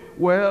say,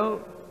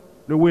 well,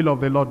 the will of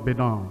the Lord be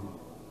done.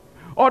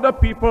 Other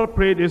people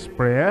pray this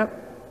prayer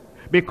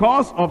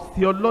because of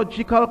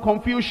theological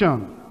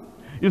confusion.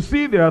 You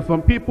see, there are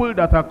some people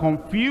that are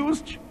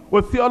confused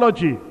with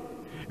theology.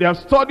 They have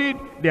studied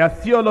their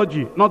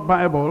theology, not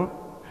Bible.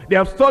 They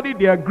have studied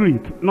their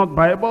Greek, not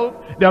Bible.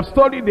 They have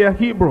studied their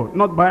Hebrew,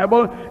 not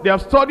Bible. They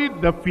have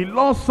studied the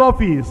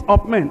philosophies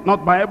of men,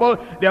 not Bible.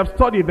 They have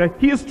studied the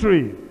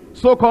history,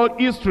 so-called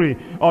history,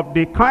 of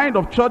the kind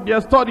of church they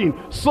are studying,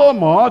 so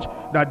much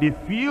that they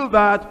feel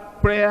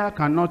that prayer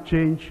cannot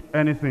change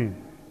anything.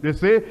 They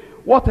say,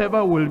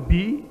 whatever will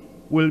be,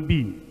 will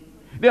be.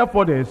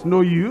 Therefore, there is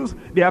no use.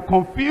 They are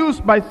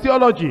confused by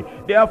theology.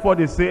 Therefore,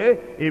 they say,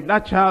 if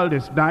that child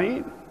is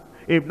dying,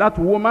 if that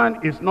woman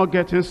is not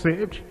getting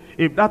saved,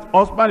 if that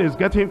husband is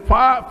getting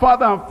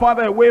farther and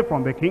farther away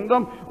from the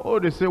kingdom, oh,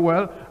 they say,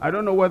 well, I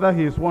don't know whether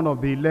he is one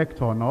of the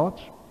elect or not.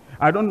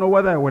 I don't know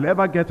whether I will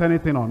ever get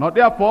anything or not.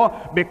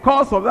 Therefore,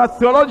 because of that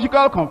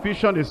theological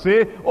confusion, they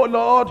say, oh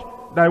Lord,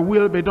 thy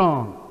will be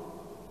done.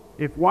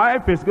 If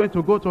wife is going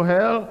to go to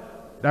hell,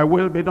 thy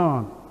will be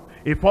done.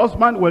 A first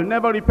man will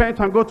never repent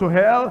and go to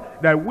hell.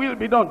 There will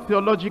be done.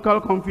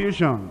 Theological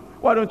confusion.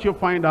 Why don't you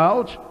find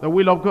out the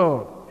will of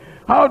God?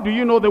 How do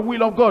you know the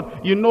will of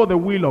God? You know the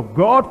will of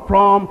God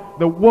from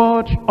the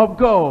Word of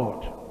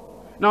God.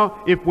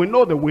 Now, if we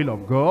know the will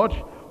of God,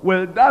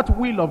 will that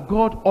will of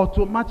God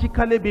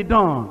automatically be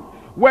done,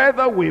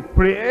 whether we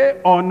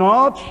pray or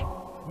not?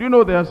 Do you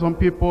know there are some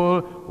people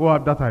who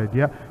have that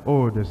idea?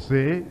 Oh, they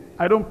say,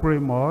 I don't pray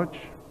much.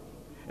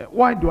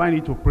 Why do I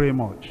need to pray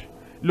much?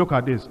 Look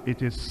at this.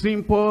 It is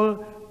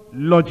simple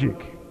logic.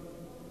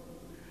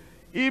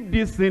 If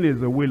this thing is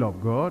the will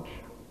of God,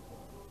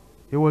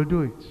 He will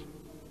do it,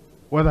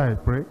 whether I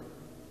pray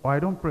or I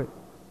don't pray.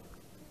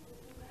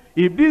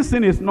 If this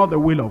thing is not the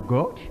will of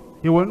God,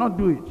 He will not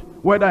do it,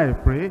 whether I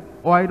pray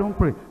or I don't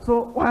pray.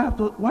 So why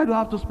do I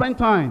have to spend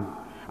time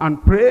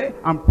and pray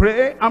and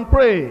pray and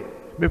pray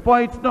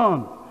before it's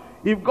done?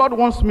 If God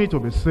wants me to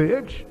be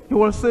saved, He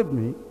will save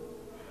me.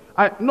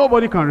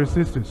 Nobody can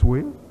resist His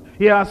will.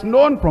 He has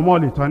known from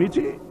all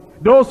eternity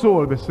those who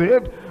will be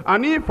saved.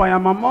 And if I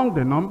am among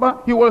the number,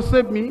 He will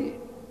save me.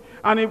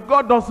 And if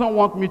God doesn't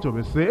want me to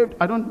be saved,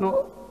 I don't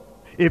know.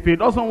 If He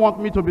doesn't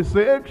want me to be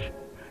saved,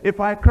 if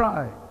I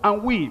cry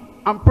and weep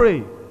and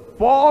pray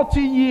 40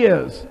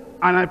 years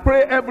and I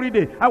pray every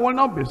day, I will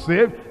not be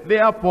saved.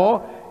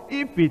 Therefore,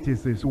 if it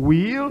is His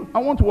will, I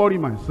won't worry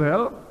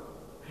myself.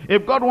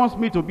 If God wants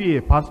me to be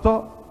a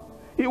pastor,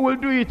 He will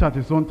do it at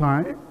His own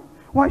time.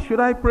 Why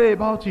should I pray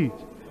about it?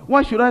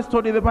 Why should I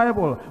study the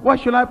Bible? Why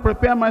should I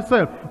prepare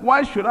myself?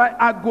 Why should I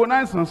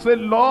agonize and say,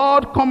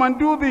 Lord, come and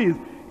do this?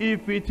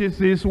 If it is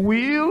His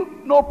will,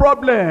 no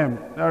problem.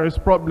 There is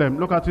problem.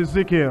 Look at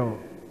Ezekiel.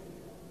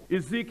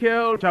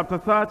 Ezekiel chapter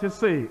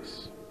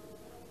 36.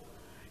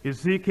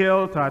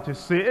 Ezekiel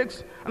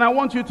 36. And I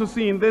want you to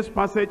see in this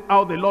passage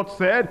how the Lord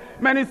said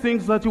many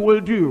things that He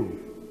will do.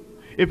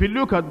 If you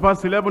look at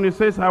verse 11, it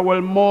says, I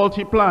will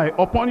multiply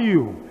upon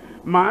you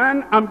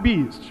man and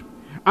beast,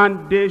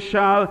 and they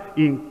shall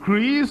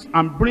increase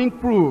and bring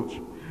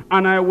fruit.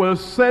 And I will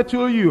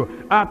settle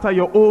you after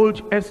your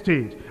old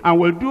estate, and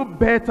will do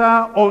better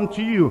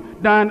unto you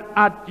than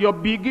at your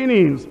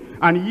beginnings.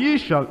 And ye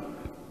shall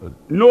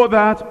know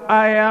that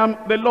I am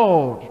the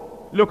Lord.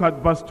 Look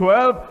at verse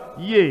 12.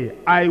 Yea,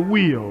 I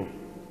will.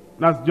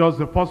 That's just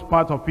the first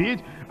part of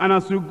it. And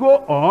as you go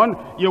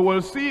on, you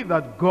will see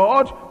that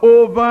God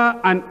over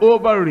and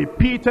over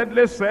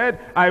repeatedly said,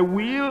 I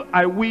will,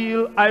 I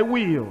will, I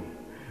will.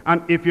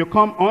 And if you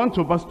come on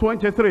to verse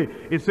 23,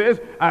 it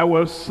says, I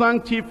will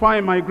sanctify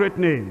my great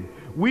name,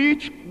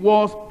 which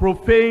was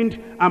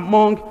profaned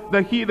among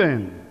the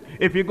heathen.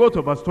 If you go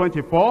to verse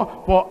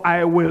 24, for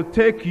I will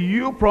take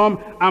you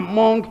from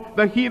among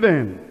the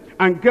heathen,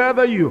 and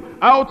gather you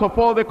out of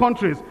all the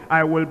countries.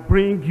 I will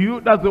bring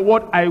you, that's the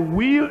word I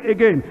will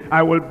again.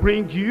 I will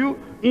bring you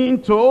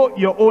into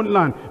your own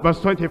land. Verse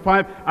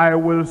 25, I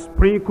will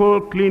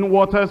sprinkle clean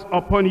waters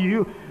upon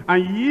you,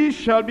 and ye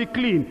shall be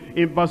clean.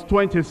 In verse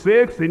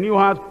 26, a new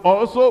heart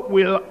also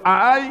will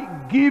I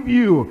give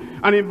you.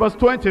 And in verse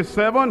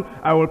 27,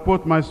 I will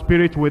put my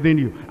spirit within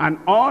you. And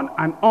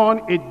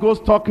on it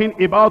goes,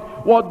 talking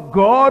about what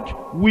God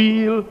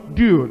will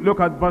do. Look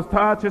at verse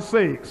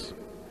 36.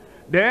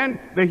 Then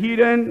the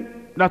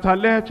heathen that are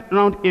left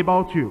round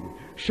about you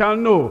shall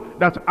know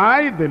that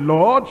I, the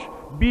Lord,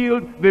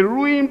 build the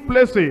ruined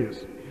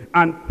places,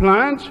 and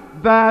plant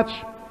that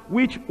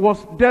which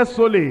was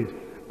desolate.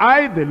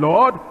 I, the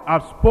Lord,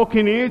 have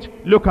spoken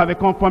it. Look at the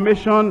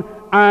confirmation,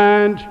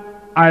 and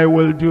I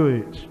will do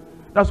it.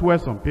 That's where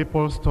some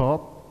people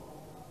stop.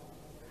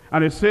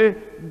 And they say,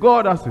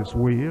 God has His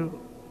will.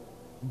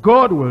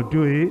 God will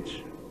do it.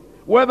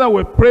 Whether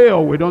we pray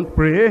or we don't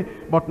pray.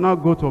 But now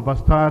go to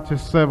verse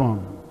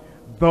 37.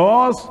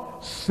 Thus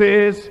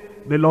says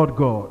the Lord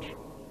God,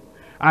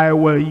 I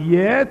will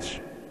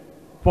yet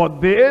for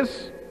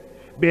this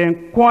be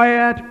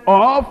inquired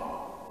of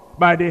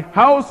by the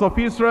house of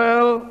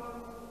Israel,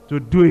 to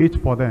do it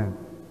for them.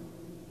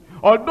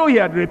 Although He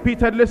had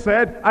repeatedly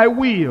said, I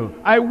will,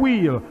 I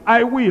will,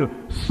 I will,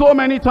 so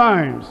many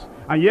times.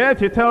 And yet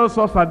He tells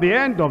us at the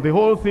end of the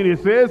whole thing, He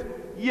says,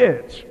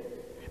 yet,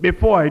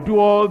 before I do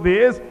all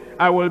this,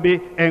 I will be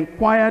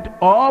inquired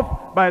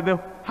of by the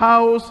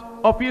house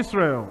of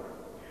Israel.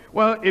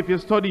 Well, if you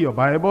study your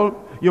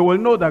Bible, you will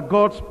know that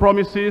God's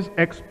promises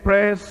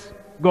express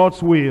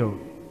God's will.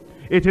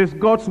 It is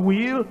God's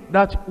will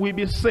that we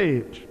be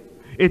saved.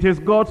 It is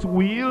God's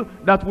will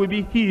that we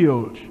be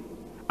healed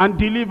and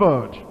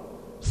delivered,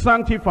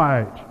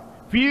 sanctified,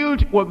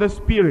 filled with the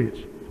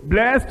Spirit,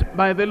 blessed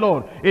by the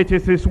Lord. It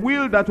is His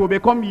will that we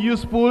become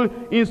useful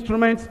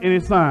instruments in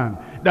His hand,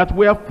 that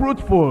we are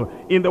fruitful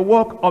in the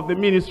work of the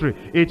ministry.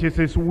 It is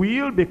His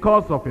will,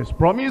 because of His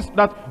promise,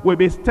 that we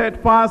be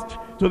steadfast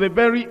to the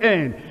very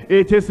end.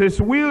 It is His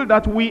will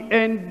that we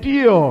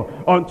endure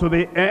unto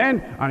the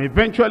end, and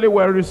eventually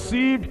we are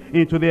received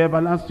into the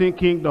everlasting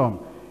kingdom.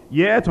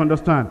 Yet,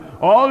 understand,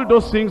 all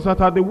those things that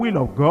are the will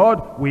of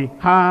God, we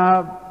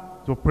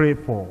have to pray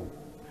for.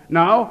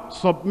 Now,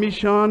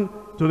 submission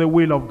to the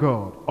will of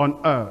God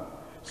on earth.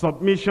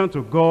 Submission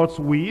to God's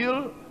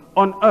will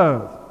on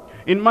earth.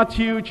 in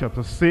Matthew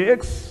chapter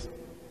 6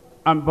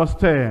 and verse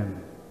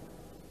 10.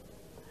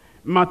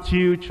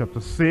 Matthew chapter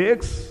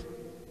 6,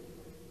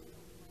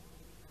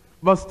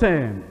 verse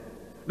 10.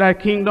 Thy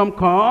kingdom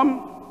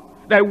come,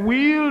 thy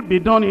will be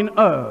done in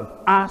earth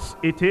as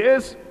it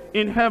is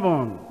in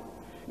heaven.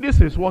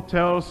 This is what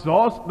tells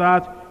us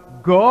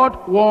that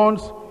God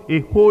wants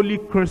a holy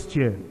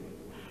Christian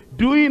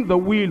doing the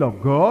will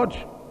of God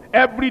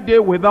every day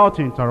without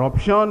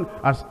interruption,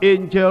 as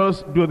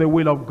angels do the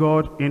will of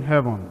God in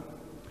heaven.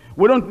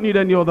 We don't need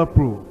any other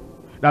proof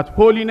that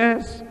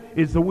holiness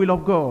is the will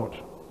of God.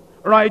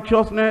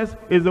 Righteousness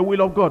is the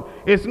will of God.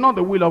 It's not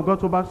the will of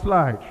God to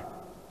backslide.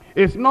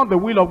 It's not the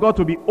will of God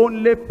to be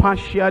only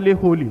partially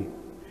holy.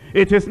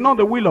 It is not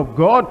the will of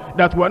God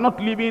that we're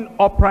not living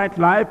upright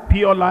life,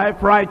 pure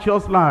life,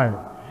 righteous life.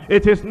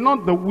 It is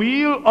not the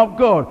will of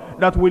God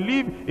that we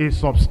live a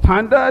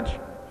substandard,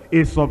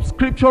 a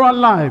subscriptural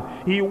life.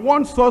 He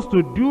wants us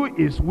to do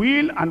his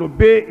will and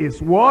obey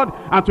his word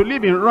and to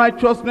live in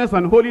righteousness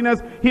and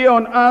holiness here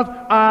on earth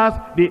as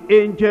the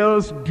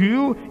angels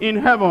do in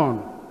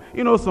heaven.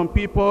 You know, some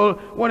people,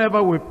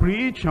 whenever we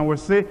preach and we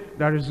say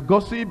there is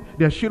gossip,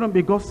 there shouldn't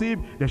be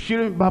gossip, there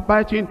shouldn't be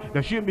backbiting,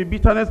 there shouldn't be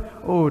bitterness.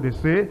 Oh, they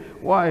say,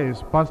 why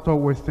is pastor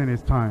wasting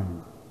his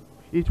time?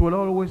 It will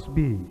always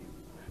be.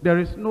 There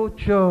is no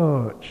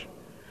church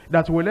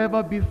that will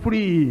ever be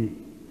free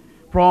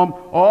from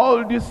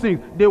all these things.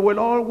 They will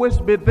always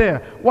be there.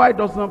 Why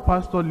doesn't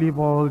pastor leave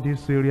all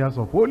these areas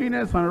of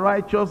holiness and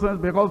righteousness?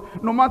 Because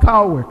no matter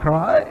how we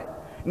cry,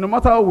 no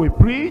matter how we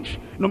preach,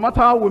 no matter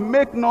how we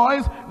make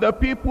noise, the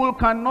people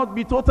cannot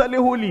be totally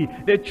holy.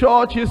 The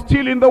church is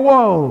still in the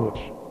world.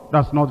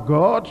 That's not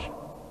God.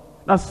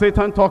 That's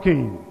Satan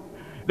talking.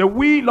 The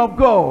will of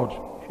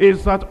God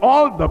is that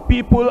all the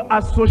people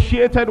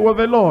associated with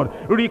the Lord,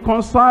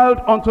 reconciled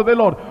unto the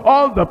Lord,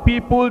 all the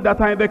people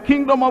that are in the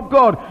kingdom of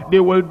God, they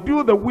will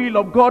do the will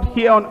of God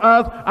here on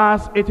earth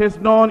as it is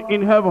done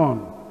in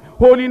heaven.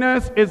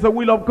 Holiness is the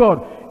will of God.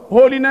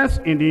 Holiness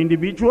in the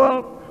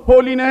individual,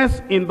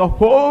 holiness in the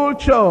whole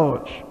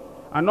church,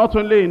 and not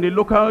only in the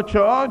local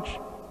church,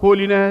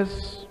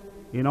 holiness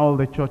in all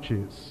the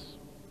churches.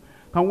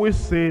 Can we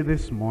say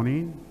this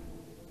morning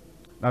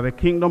that the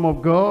kingdom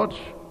of God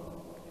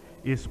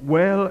is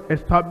well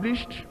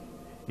established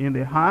in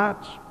the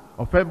heart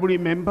of every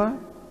member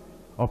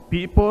of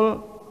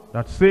people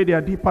that say they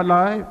are deeper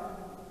life?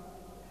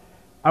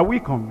 Are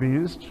we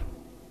convinced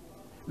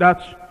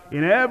that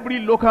in every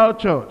local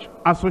church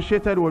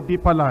associated with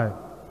deeper life,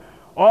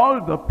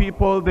 all the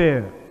people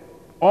there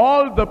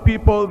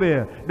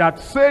that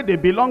say they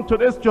belong to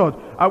this church,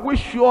 are we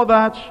sure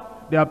that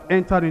they have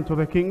entered into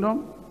the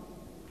kingdom?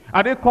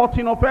 Are they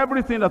cutting off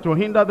everything that will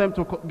hinder them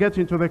to get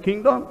into the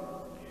kingdom?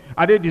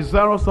 Are they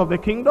desirous of the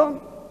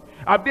kingdom?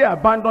 Have they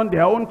abandoned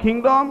their own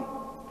kingdom?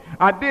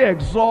 Are they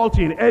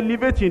exalting,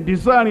 elevating,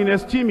 desiring,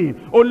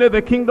 esteeming only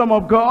the kingdom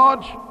of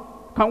God?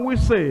 Can we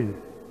say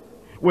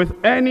with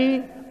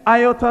any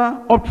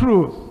iota of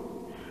truth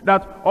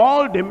that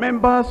all the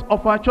members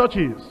of our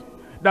churches,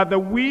 that the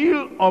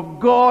will of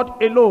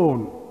God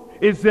alone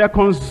is their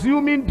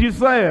consuming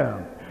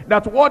desire,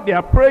 that what they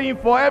are praying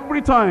for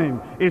every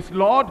time is,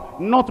 Lord,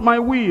 not my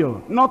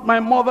will, not my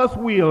mother's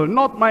will,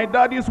 not my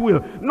daddy's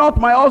will, not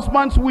my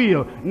husband's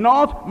will,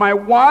 not my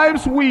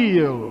wife's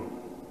will.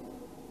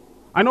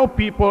 I know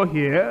people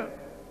here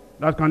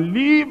that can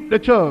leave the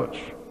church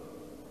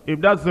if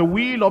that's the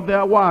will of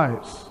their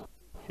wives.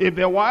 If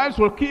their wives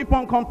will keep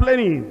on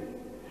complaining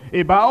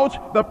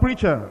about the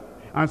preacher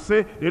and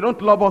say, they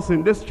don't love us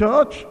in this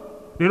church,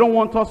 they don't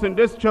want us in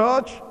this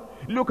church.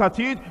 Look at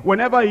it,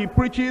 whenever he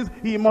preaches,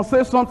 he must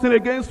say something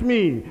against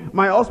me.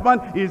 My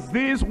husband, is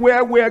this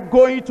where we are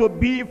going to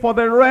be for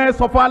the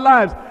rest of our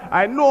lives?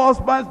 I know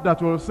husbands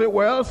that will say,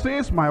 well,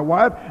 since my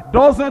wife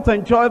doesn't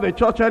enjoy the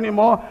church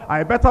anymore,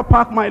 I better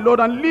pack my load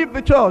and leave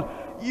the church.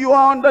 You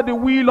are under the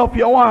will of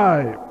your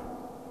wife.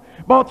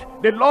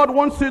 But the Lord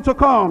wants you to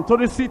come to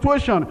the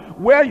situation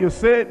where you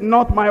say,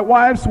 not my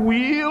wife's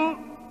will.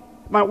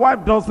 My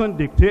wife doesn't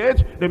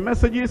dictate the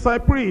messages I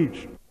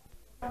preach.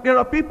 There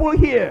are people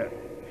here,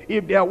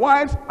 if their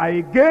wives are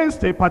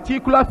against a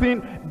particular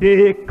thing,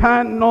 they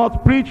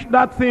cannot preach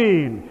that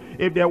thing.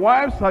 If their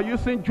wives are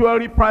using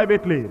jewelry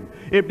privately,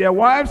 if their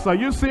wives are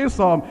using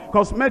some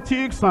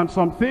cosmetics and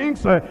some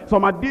things,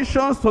 some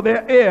additions to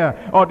their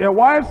hair, or their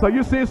wives are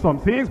using some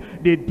things,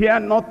 they dare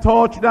not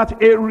touch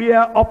that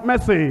area of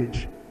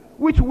message.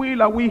 Which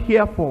will are we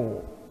here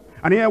for?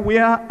 And here we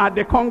are at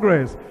the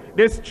Congress.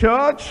 This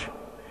church,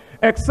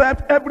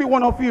 except every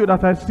one of you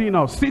that I see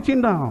now,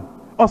 sitting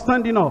down or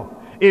standing up,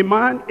 a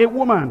man, a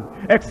woman,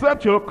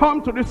 except you'll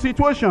come to the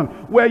situation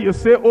where you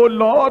say, oh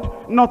Lord,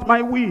 not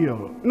my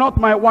will, not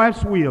my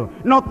wife's will,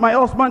 not my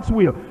husband's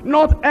will,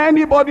 not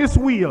anybody's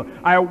will.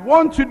 I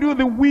want to do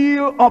the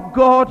will of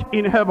God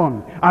in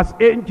heaven, as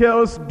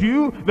angels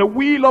do the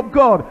will of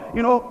God.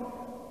 You know,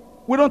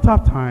 we don't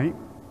have time.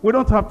 We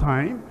don't have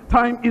time.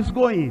 Time is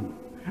going.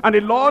 And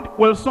the Lord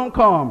will soon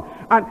come.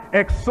 And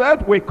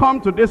except we come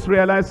to this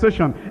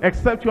realization,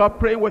 except you are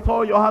praying with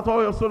all your heart,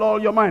 all your soul,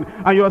 all your mind,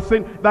 and you are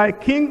saying, thy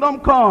kingdom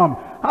come,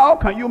 How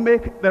can you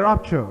make the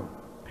rapture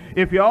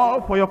if you're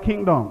all for your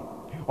kingdom,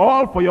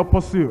 all for your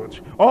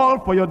pursuit, all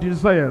for your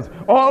desires,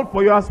 all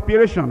for your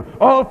aspiration,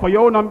 all for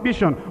your own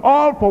ambition,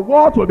 all for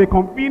what will be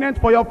convenient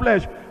for your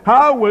flesh?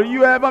 How will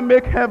you ever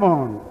make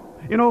heaven?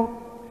 You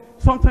know,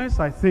 sometimes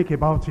I think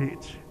about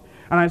it,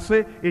 and I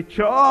say, a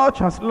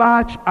church as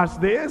large as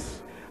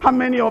this, how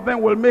many of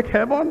them will make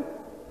heaven?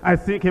 I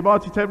think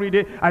about it every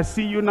day. I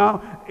see you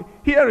now.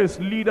 Here is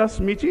leaders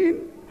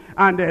meeting.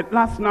 And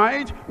last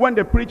night, when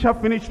the preacher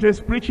finished his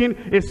preaching,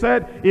 he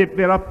said, if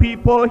there are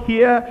people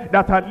here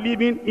that are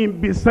living in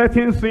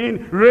besetting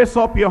sin, raise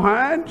up your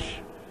hand.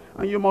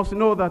 And you must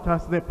know that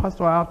as the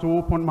pastor, I have to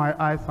open my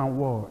eyes and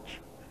watch.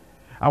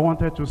 I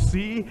wanted to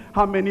see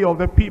how many of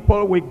the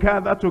people we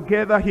gather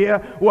together here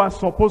who are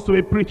supposed to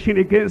be preaching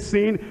against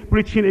sin,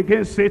 preaching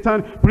against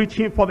Satan,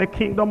 preaching for the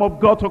kingdom of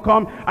God to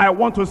come. I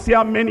want to see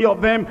how many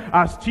of them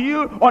are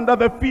still under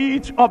the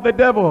feet of the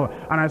devil.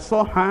 And I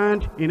saw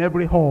hand in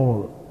every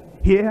hall.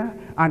 Here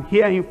and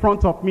here in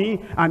front of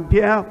me, and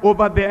there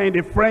over there in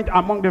the French,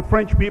 among the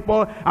French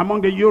people,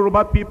 among the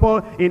Yoruba people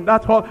in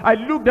that hall. I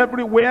looked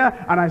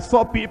everywhere and I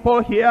saw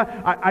people here.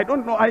 I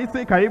don't know, I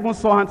think I even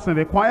saw hands in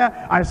the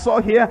choir. I saw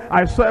here,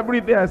 I saw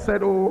everywhere. I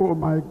said, oh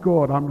my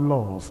God, I'm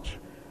lost.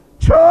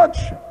 Church,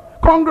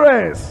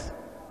 Congress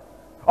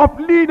of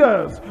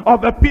leaders,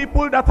 of the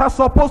people that are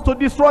supposed to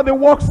destroy the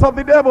works of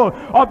the devil,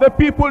 of the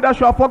people that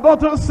should have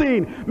forgotten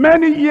sin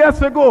many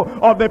years ago,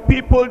 of the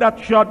people that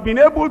should have been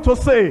able to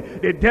say,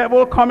 the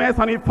devil cometh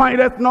and he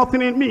findeth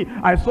nothing in me.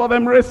 I saw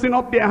them raising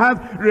up their hands,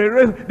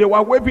 they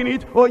were waving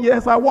it. Oh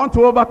yes, I want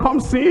to overcome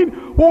sin.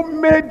 Who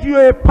made you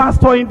a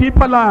pastor in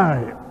Deeper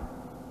Life?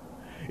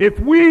 If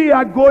we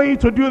are going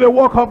to do the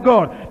work of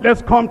God,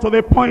 let's come to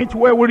the point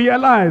where we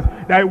realize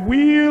that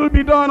will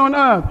be done on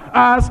earth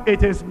as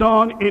it is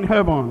done in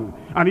heaven.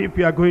 And if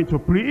you are going to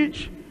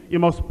preach, you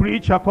must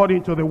preach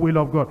according to the will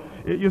of God.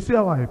 You see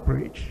how I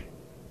preach?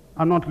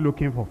 I'm not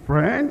looking for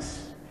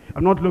friends.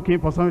 I'm not looking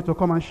for somebody to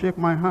come and shake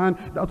my hand.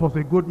 That was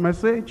a good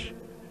message.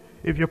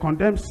 If you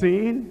condemn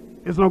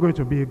sin, it's not going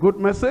to be a good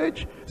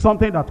message.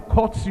 Something that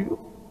cuts you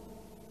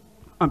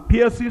and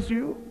pierces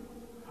you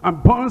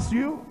and burns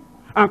you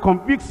and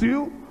convicts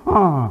you,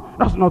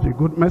 that's not a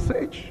good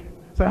message.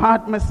 It's a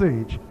hard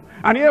message.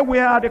 And here we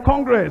are at the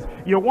Congress.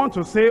 You want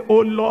to say,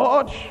 oh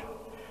Lord,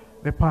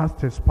 the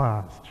past is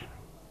past.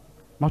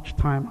 Much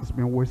time has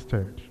been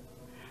wasted.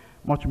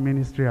 Much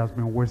ministry has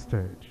been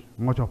wasted.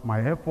 Much of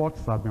my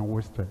efforts have been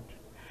wasted.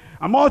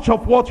 And much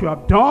of what you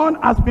have done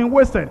has been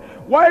wasted.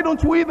 Why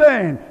don't we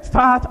then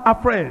start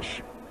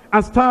afresh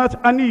and start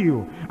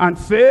anew and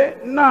say,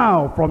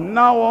 now, from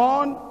now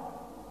on,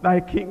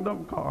 thy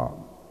kingdom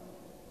come.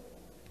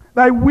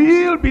 Thy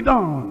will be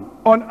done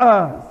on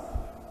earth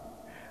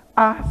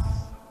as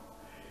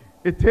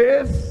it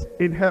is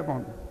in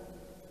heaven.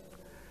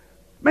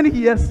 Many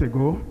years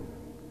ago,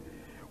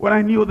 when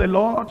I knew the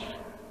Lord,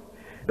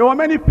 there were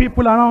many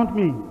people around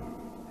me.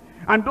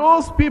 And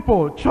those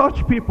people,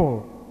 church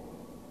people,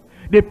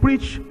 they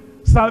preach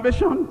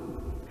salvation,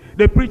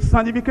 they preach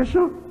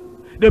sanctification,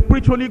 they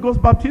preach Holy Ghost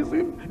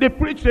baptism, they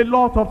preach a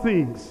lot of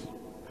things.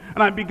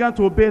 And I began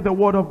to obey the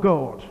word of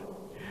God.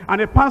 And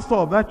the pastor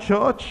of that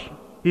church,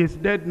 he is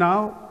dead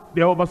now,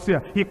 the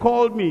overseer. He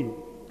called me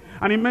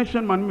and he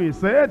mentioned my name. He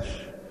said,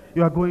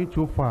 you are going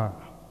too far.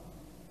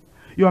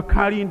 You are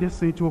carrying this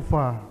thing too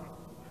far.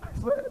 I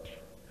said,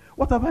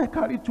 what have I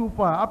carried too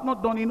far? I've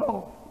not done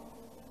enough.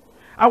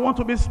 I want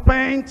to be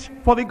spent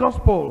for the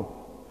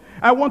gospel.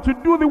 I want to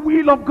do the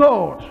will of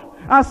God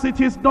as it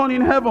is done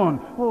in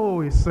heaven.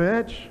 Oh, he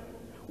said,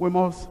 we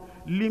must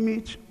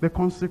limit the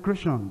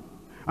consecration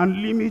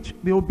and limit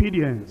the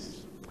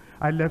obedience.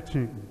 I left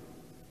him.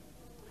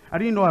 I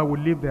didn't know I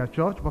would leave their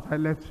church, but I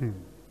left him.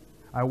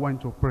 I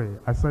went to pray.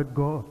 I said,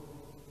 God,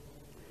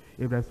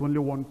 if there's only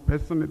one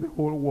person in the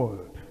whole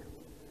world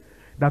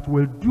that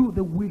will do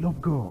the will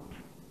of God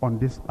on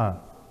this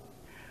earth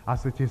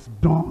as it is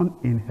done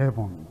in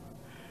heaven,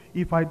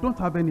 if I don't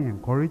have any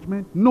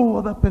encouragement, no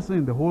other person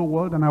in the whole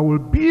world, and I will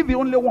be the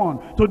only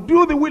one to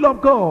do the will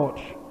of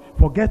God.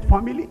 Forget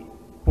family,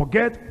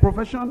 forget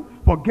profession,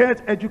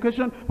 forget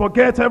education,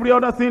 forget every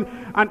other thing.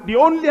 And the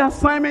only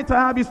assignment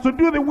I have is to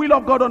do the will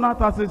of God on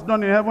earth as it's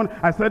done in heaven.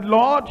 I said,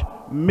 Lord,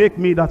 make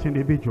me that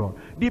individual.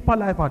 Deeper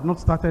Life had not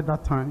started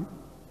that time.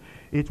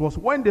 It was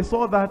when they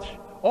saw that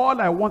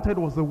all I wanted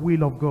was the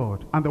will of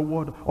God and the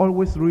word.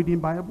 Always reading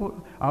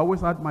Bible. I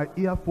always had my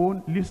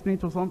earphone listening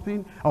to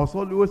something. I was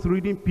always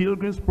reading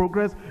Pilgrim's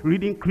Progress,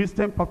 reading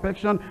Christian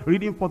Perfection,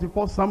 reading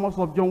 44 Sermons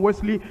of John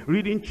Wesley,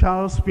 reading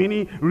Charles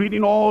Finney,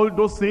 reading all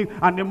those things.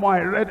 And the more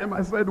I read them,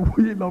 I said,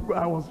 will of God.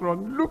 I was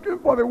wrong, looking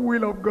for the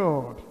will of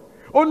God.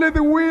 Only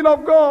the will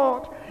of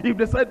God. If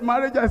they said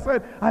marriage, I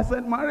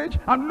said marriage.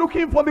 I'm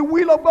looking for the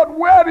will of God.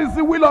 Where is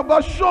the will of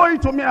God? Show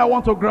it to me. I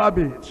want to grab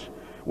it.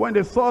 When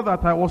they saw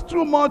that I was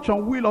too much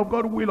on will of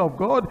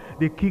God,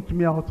 they kicked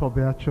me out of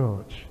their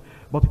church.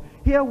 But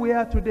here we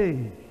are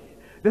today.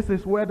 This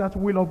is where that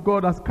will of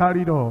God has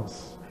carried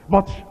us.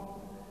 But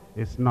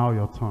it's now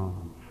your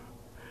turn.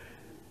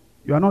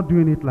 You are not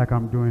doing it like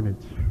I'm doing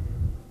it.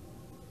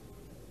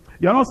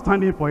 You're not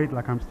standing for it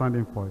like I'm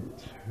standing for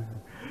it.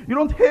 You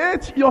don't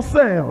hate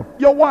yourself,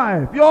 your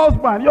wife, your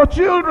husband, your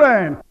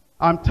children.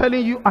 I'm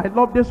telling you, I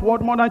love this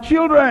world more than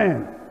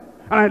children.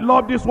 And I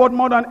love this world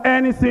more than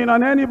anything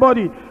and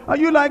anybody. Are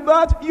you like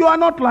that? You are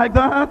not like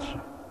that.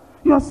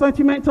 You are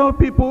sentimental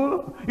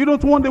people. You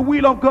don't want the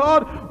will of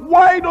God.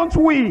 Why don't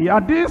we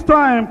at this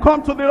time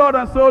come to the Lord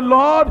and say, oh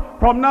Lord,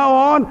 from now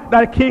on,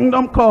 thy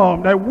kingdom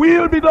come. Thy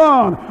will be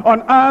done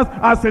on earth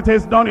as it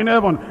is done in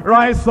heaven.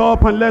 Rise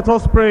up and let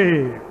us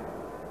pray.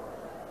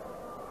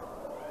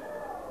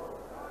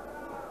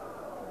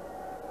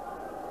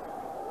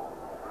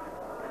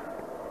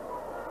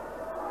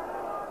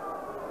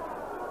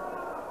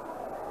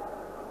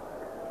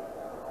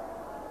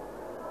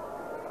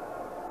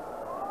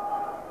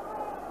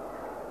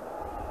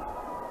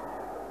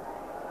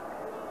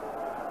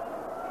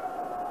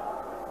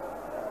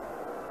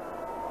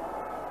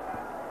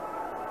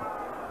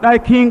 Thy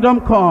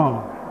kingdom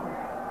come.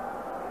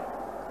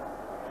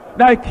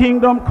 Thy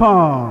kingdom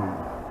come.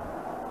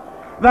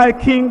 Thy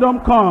kingdom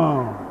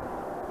come.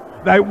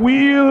 Thy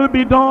will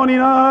be done in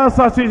us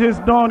as it is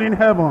done in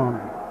heaven.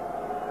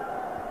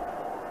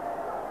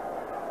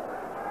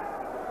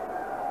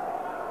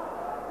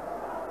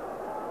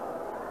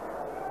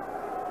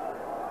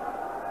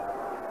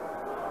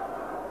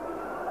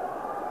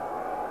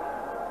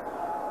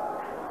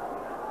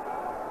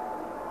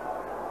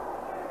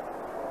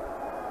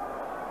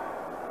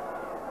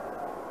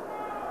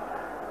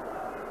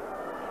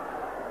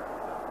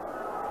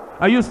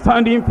 Are you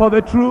standing for the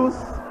truth?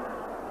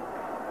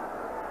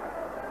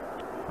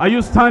 Are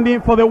you standing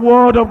for the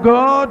word of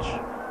God?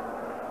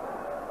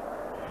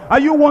 Are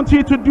you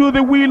wanting to do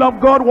the will of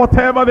God,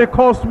 whatever the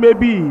cost may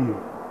be?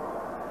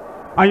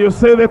 And you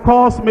say the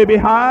cost may be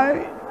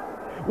high,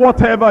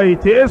 whatever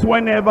it is,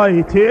 whenever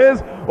it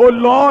is. Oh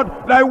Lord,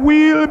 thy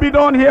will be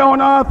done here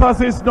on earth as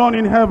it's done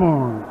in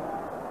heaven.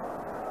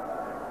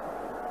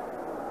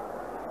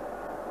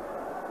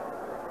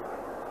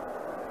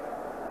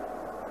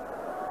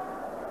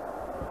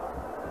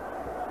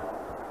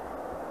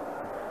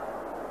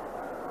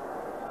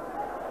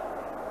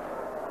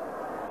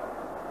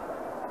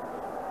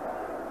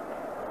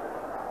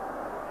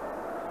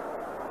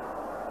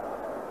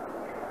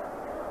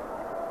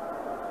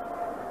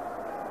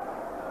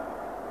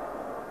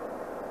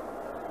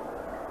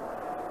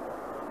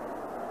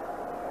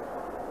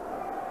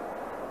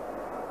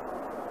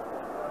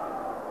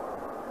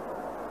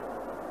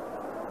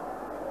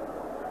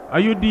 Are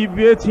you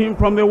deviating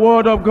from the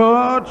word of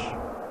God?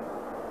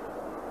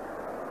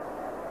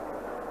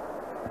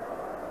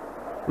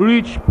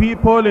 Rich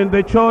people in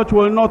the church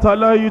will not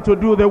allow you to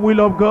do the will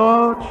of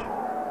God.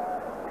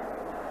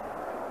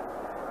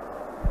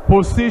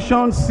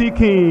 Position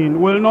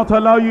seeking will not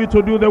allow you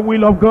to do the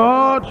will of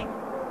God.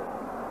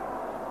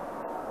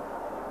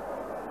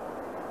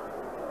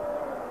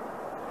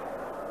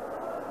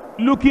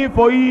 Looking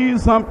for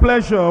ease and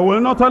pleasure will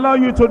not allow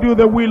you to do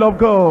the will of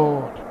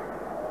God.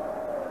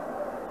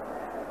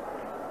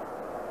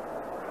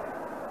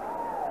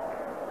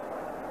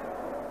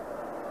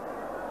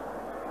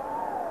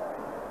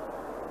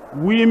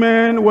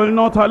 Women will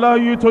not allow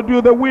you to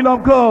do the will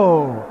of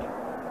God.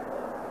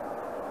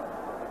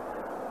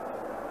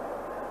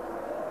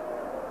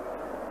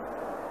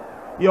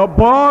 Your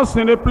boss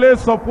in the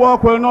place of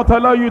work will not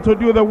allow you to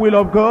do the will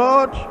of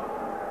God.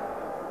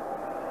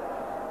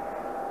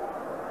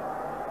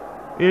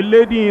 A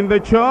lady in the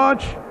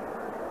church,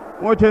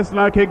 which is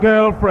like a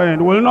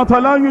girlfriend, will not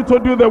allow you to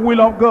do the will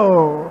of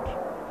God.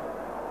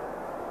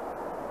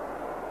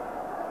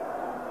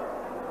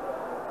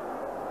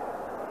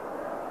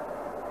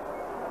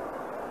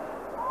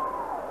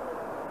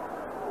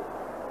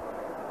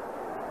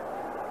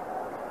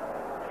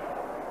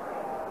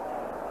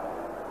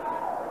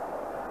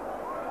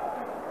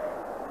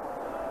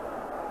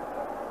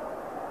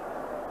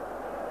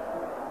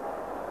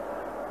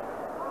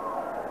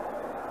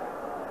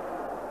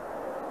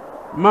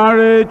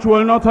 Marriage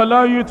will not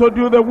allow you to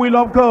do the will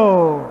of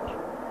God.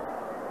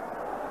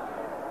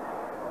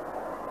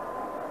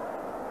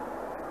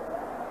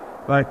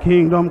 Thy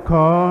kingdom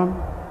come,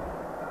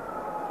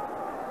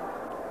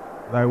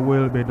 thy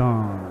will be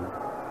done.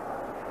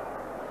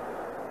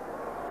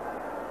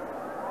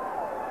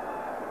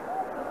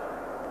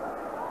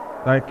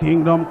 Thy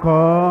kingdom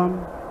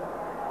come,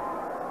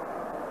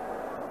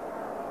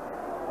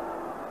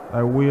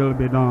 thy will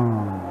be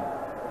done.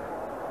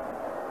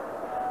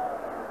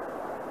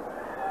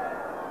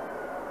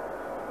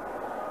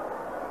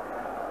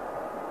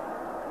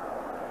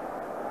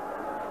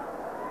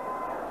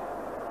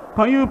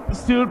 Can you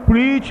still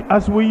preach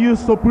as we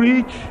used to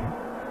preach?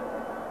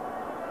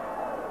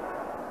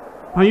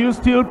 Can you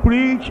still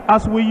preach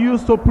as we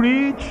used to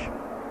preach?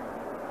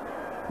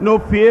 No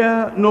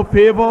fear, no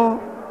favor,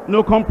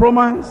 no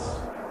compromise.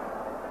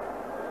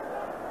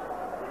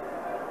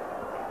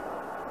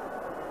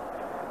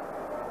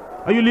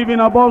 Are you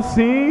living above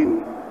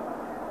sin?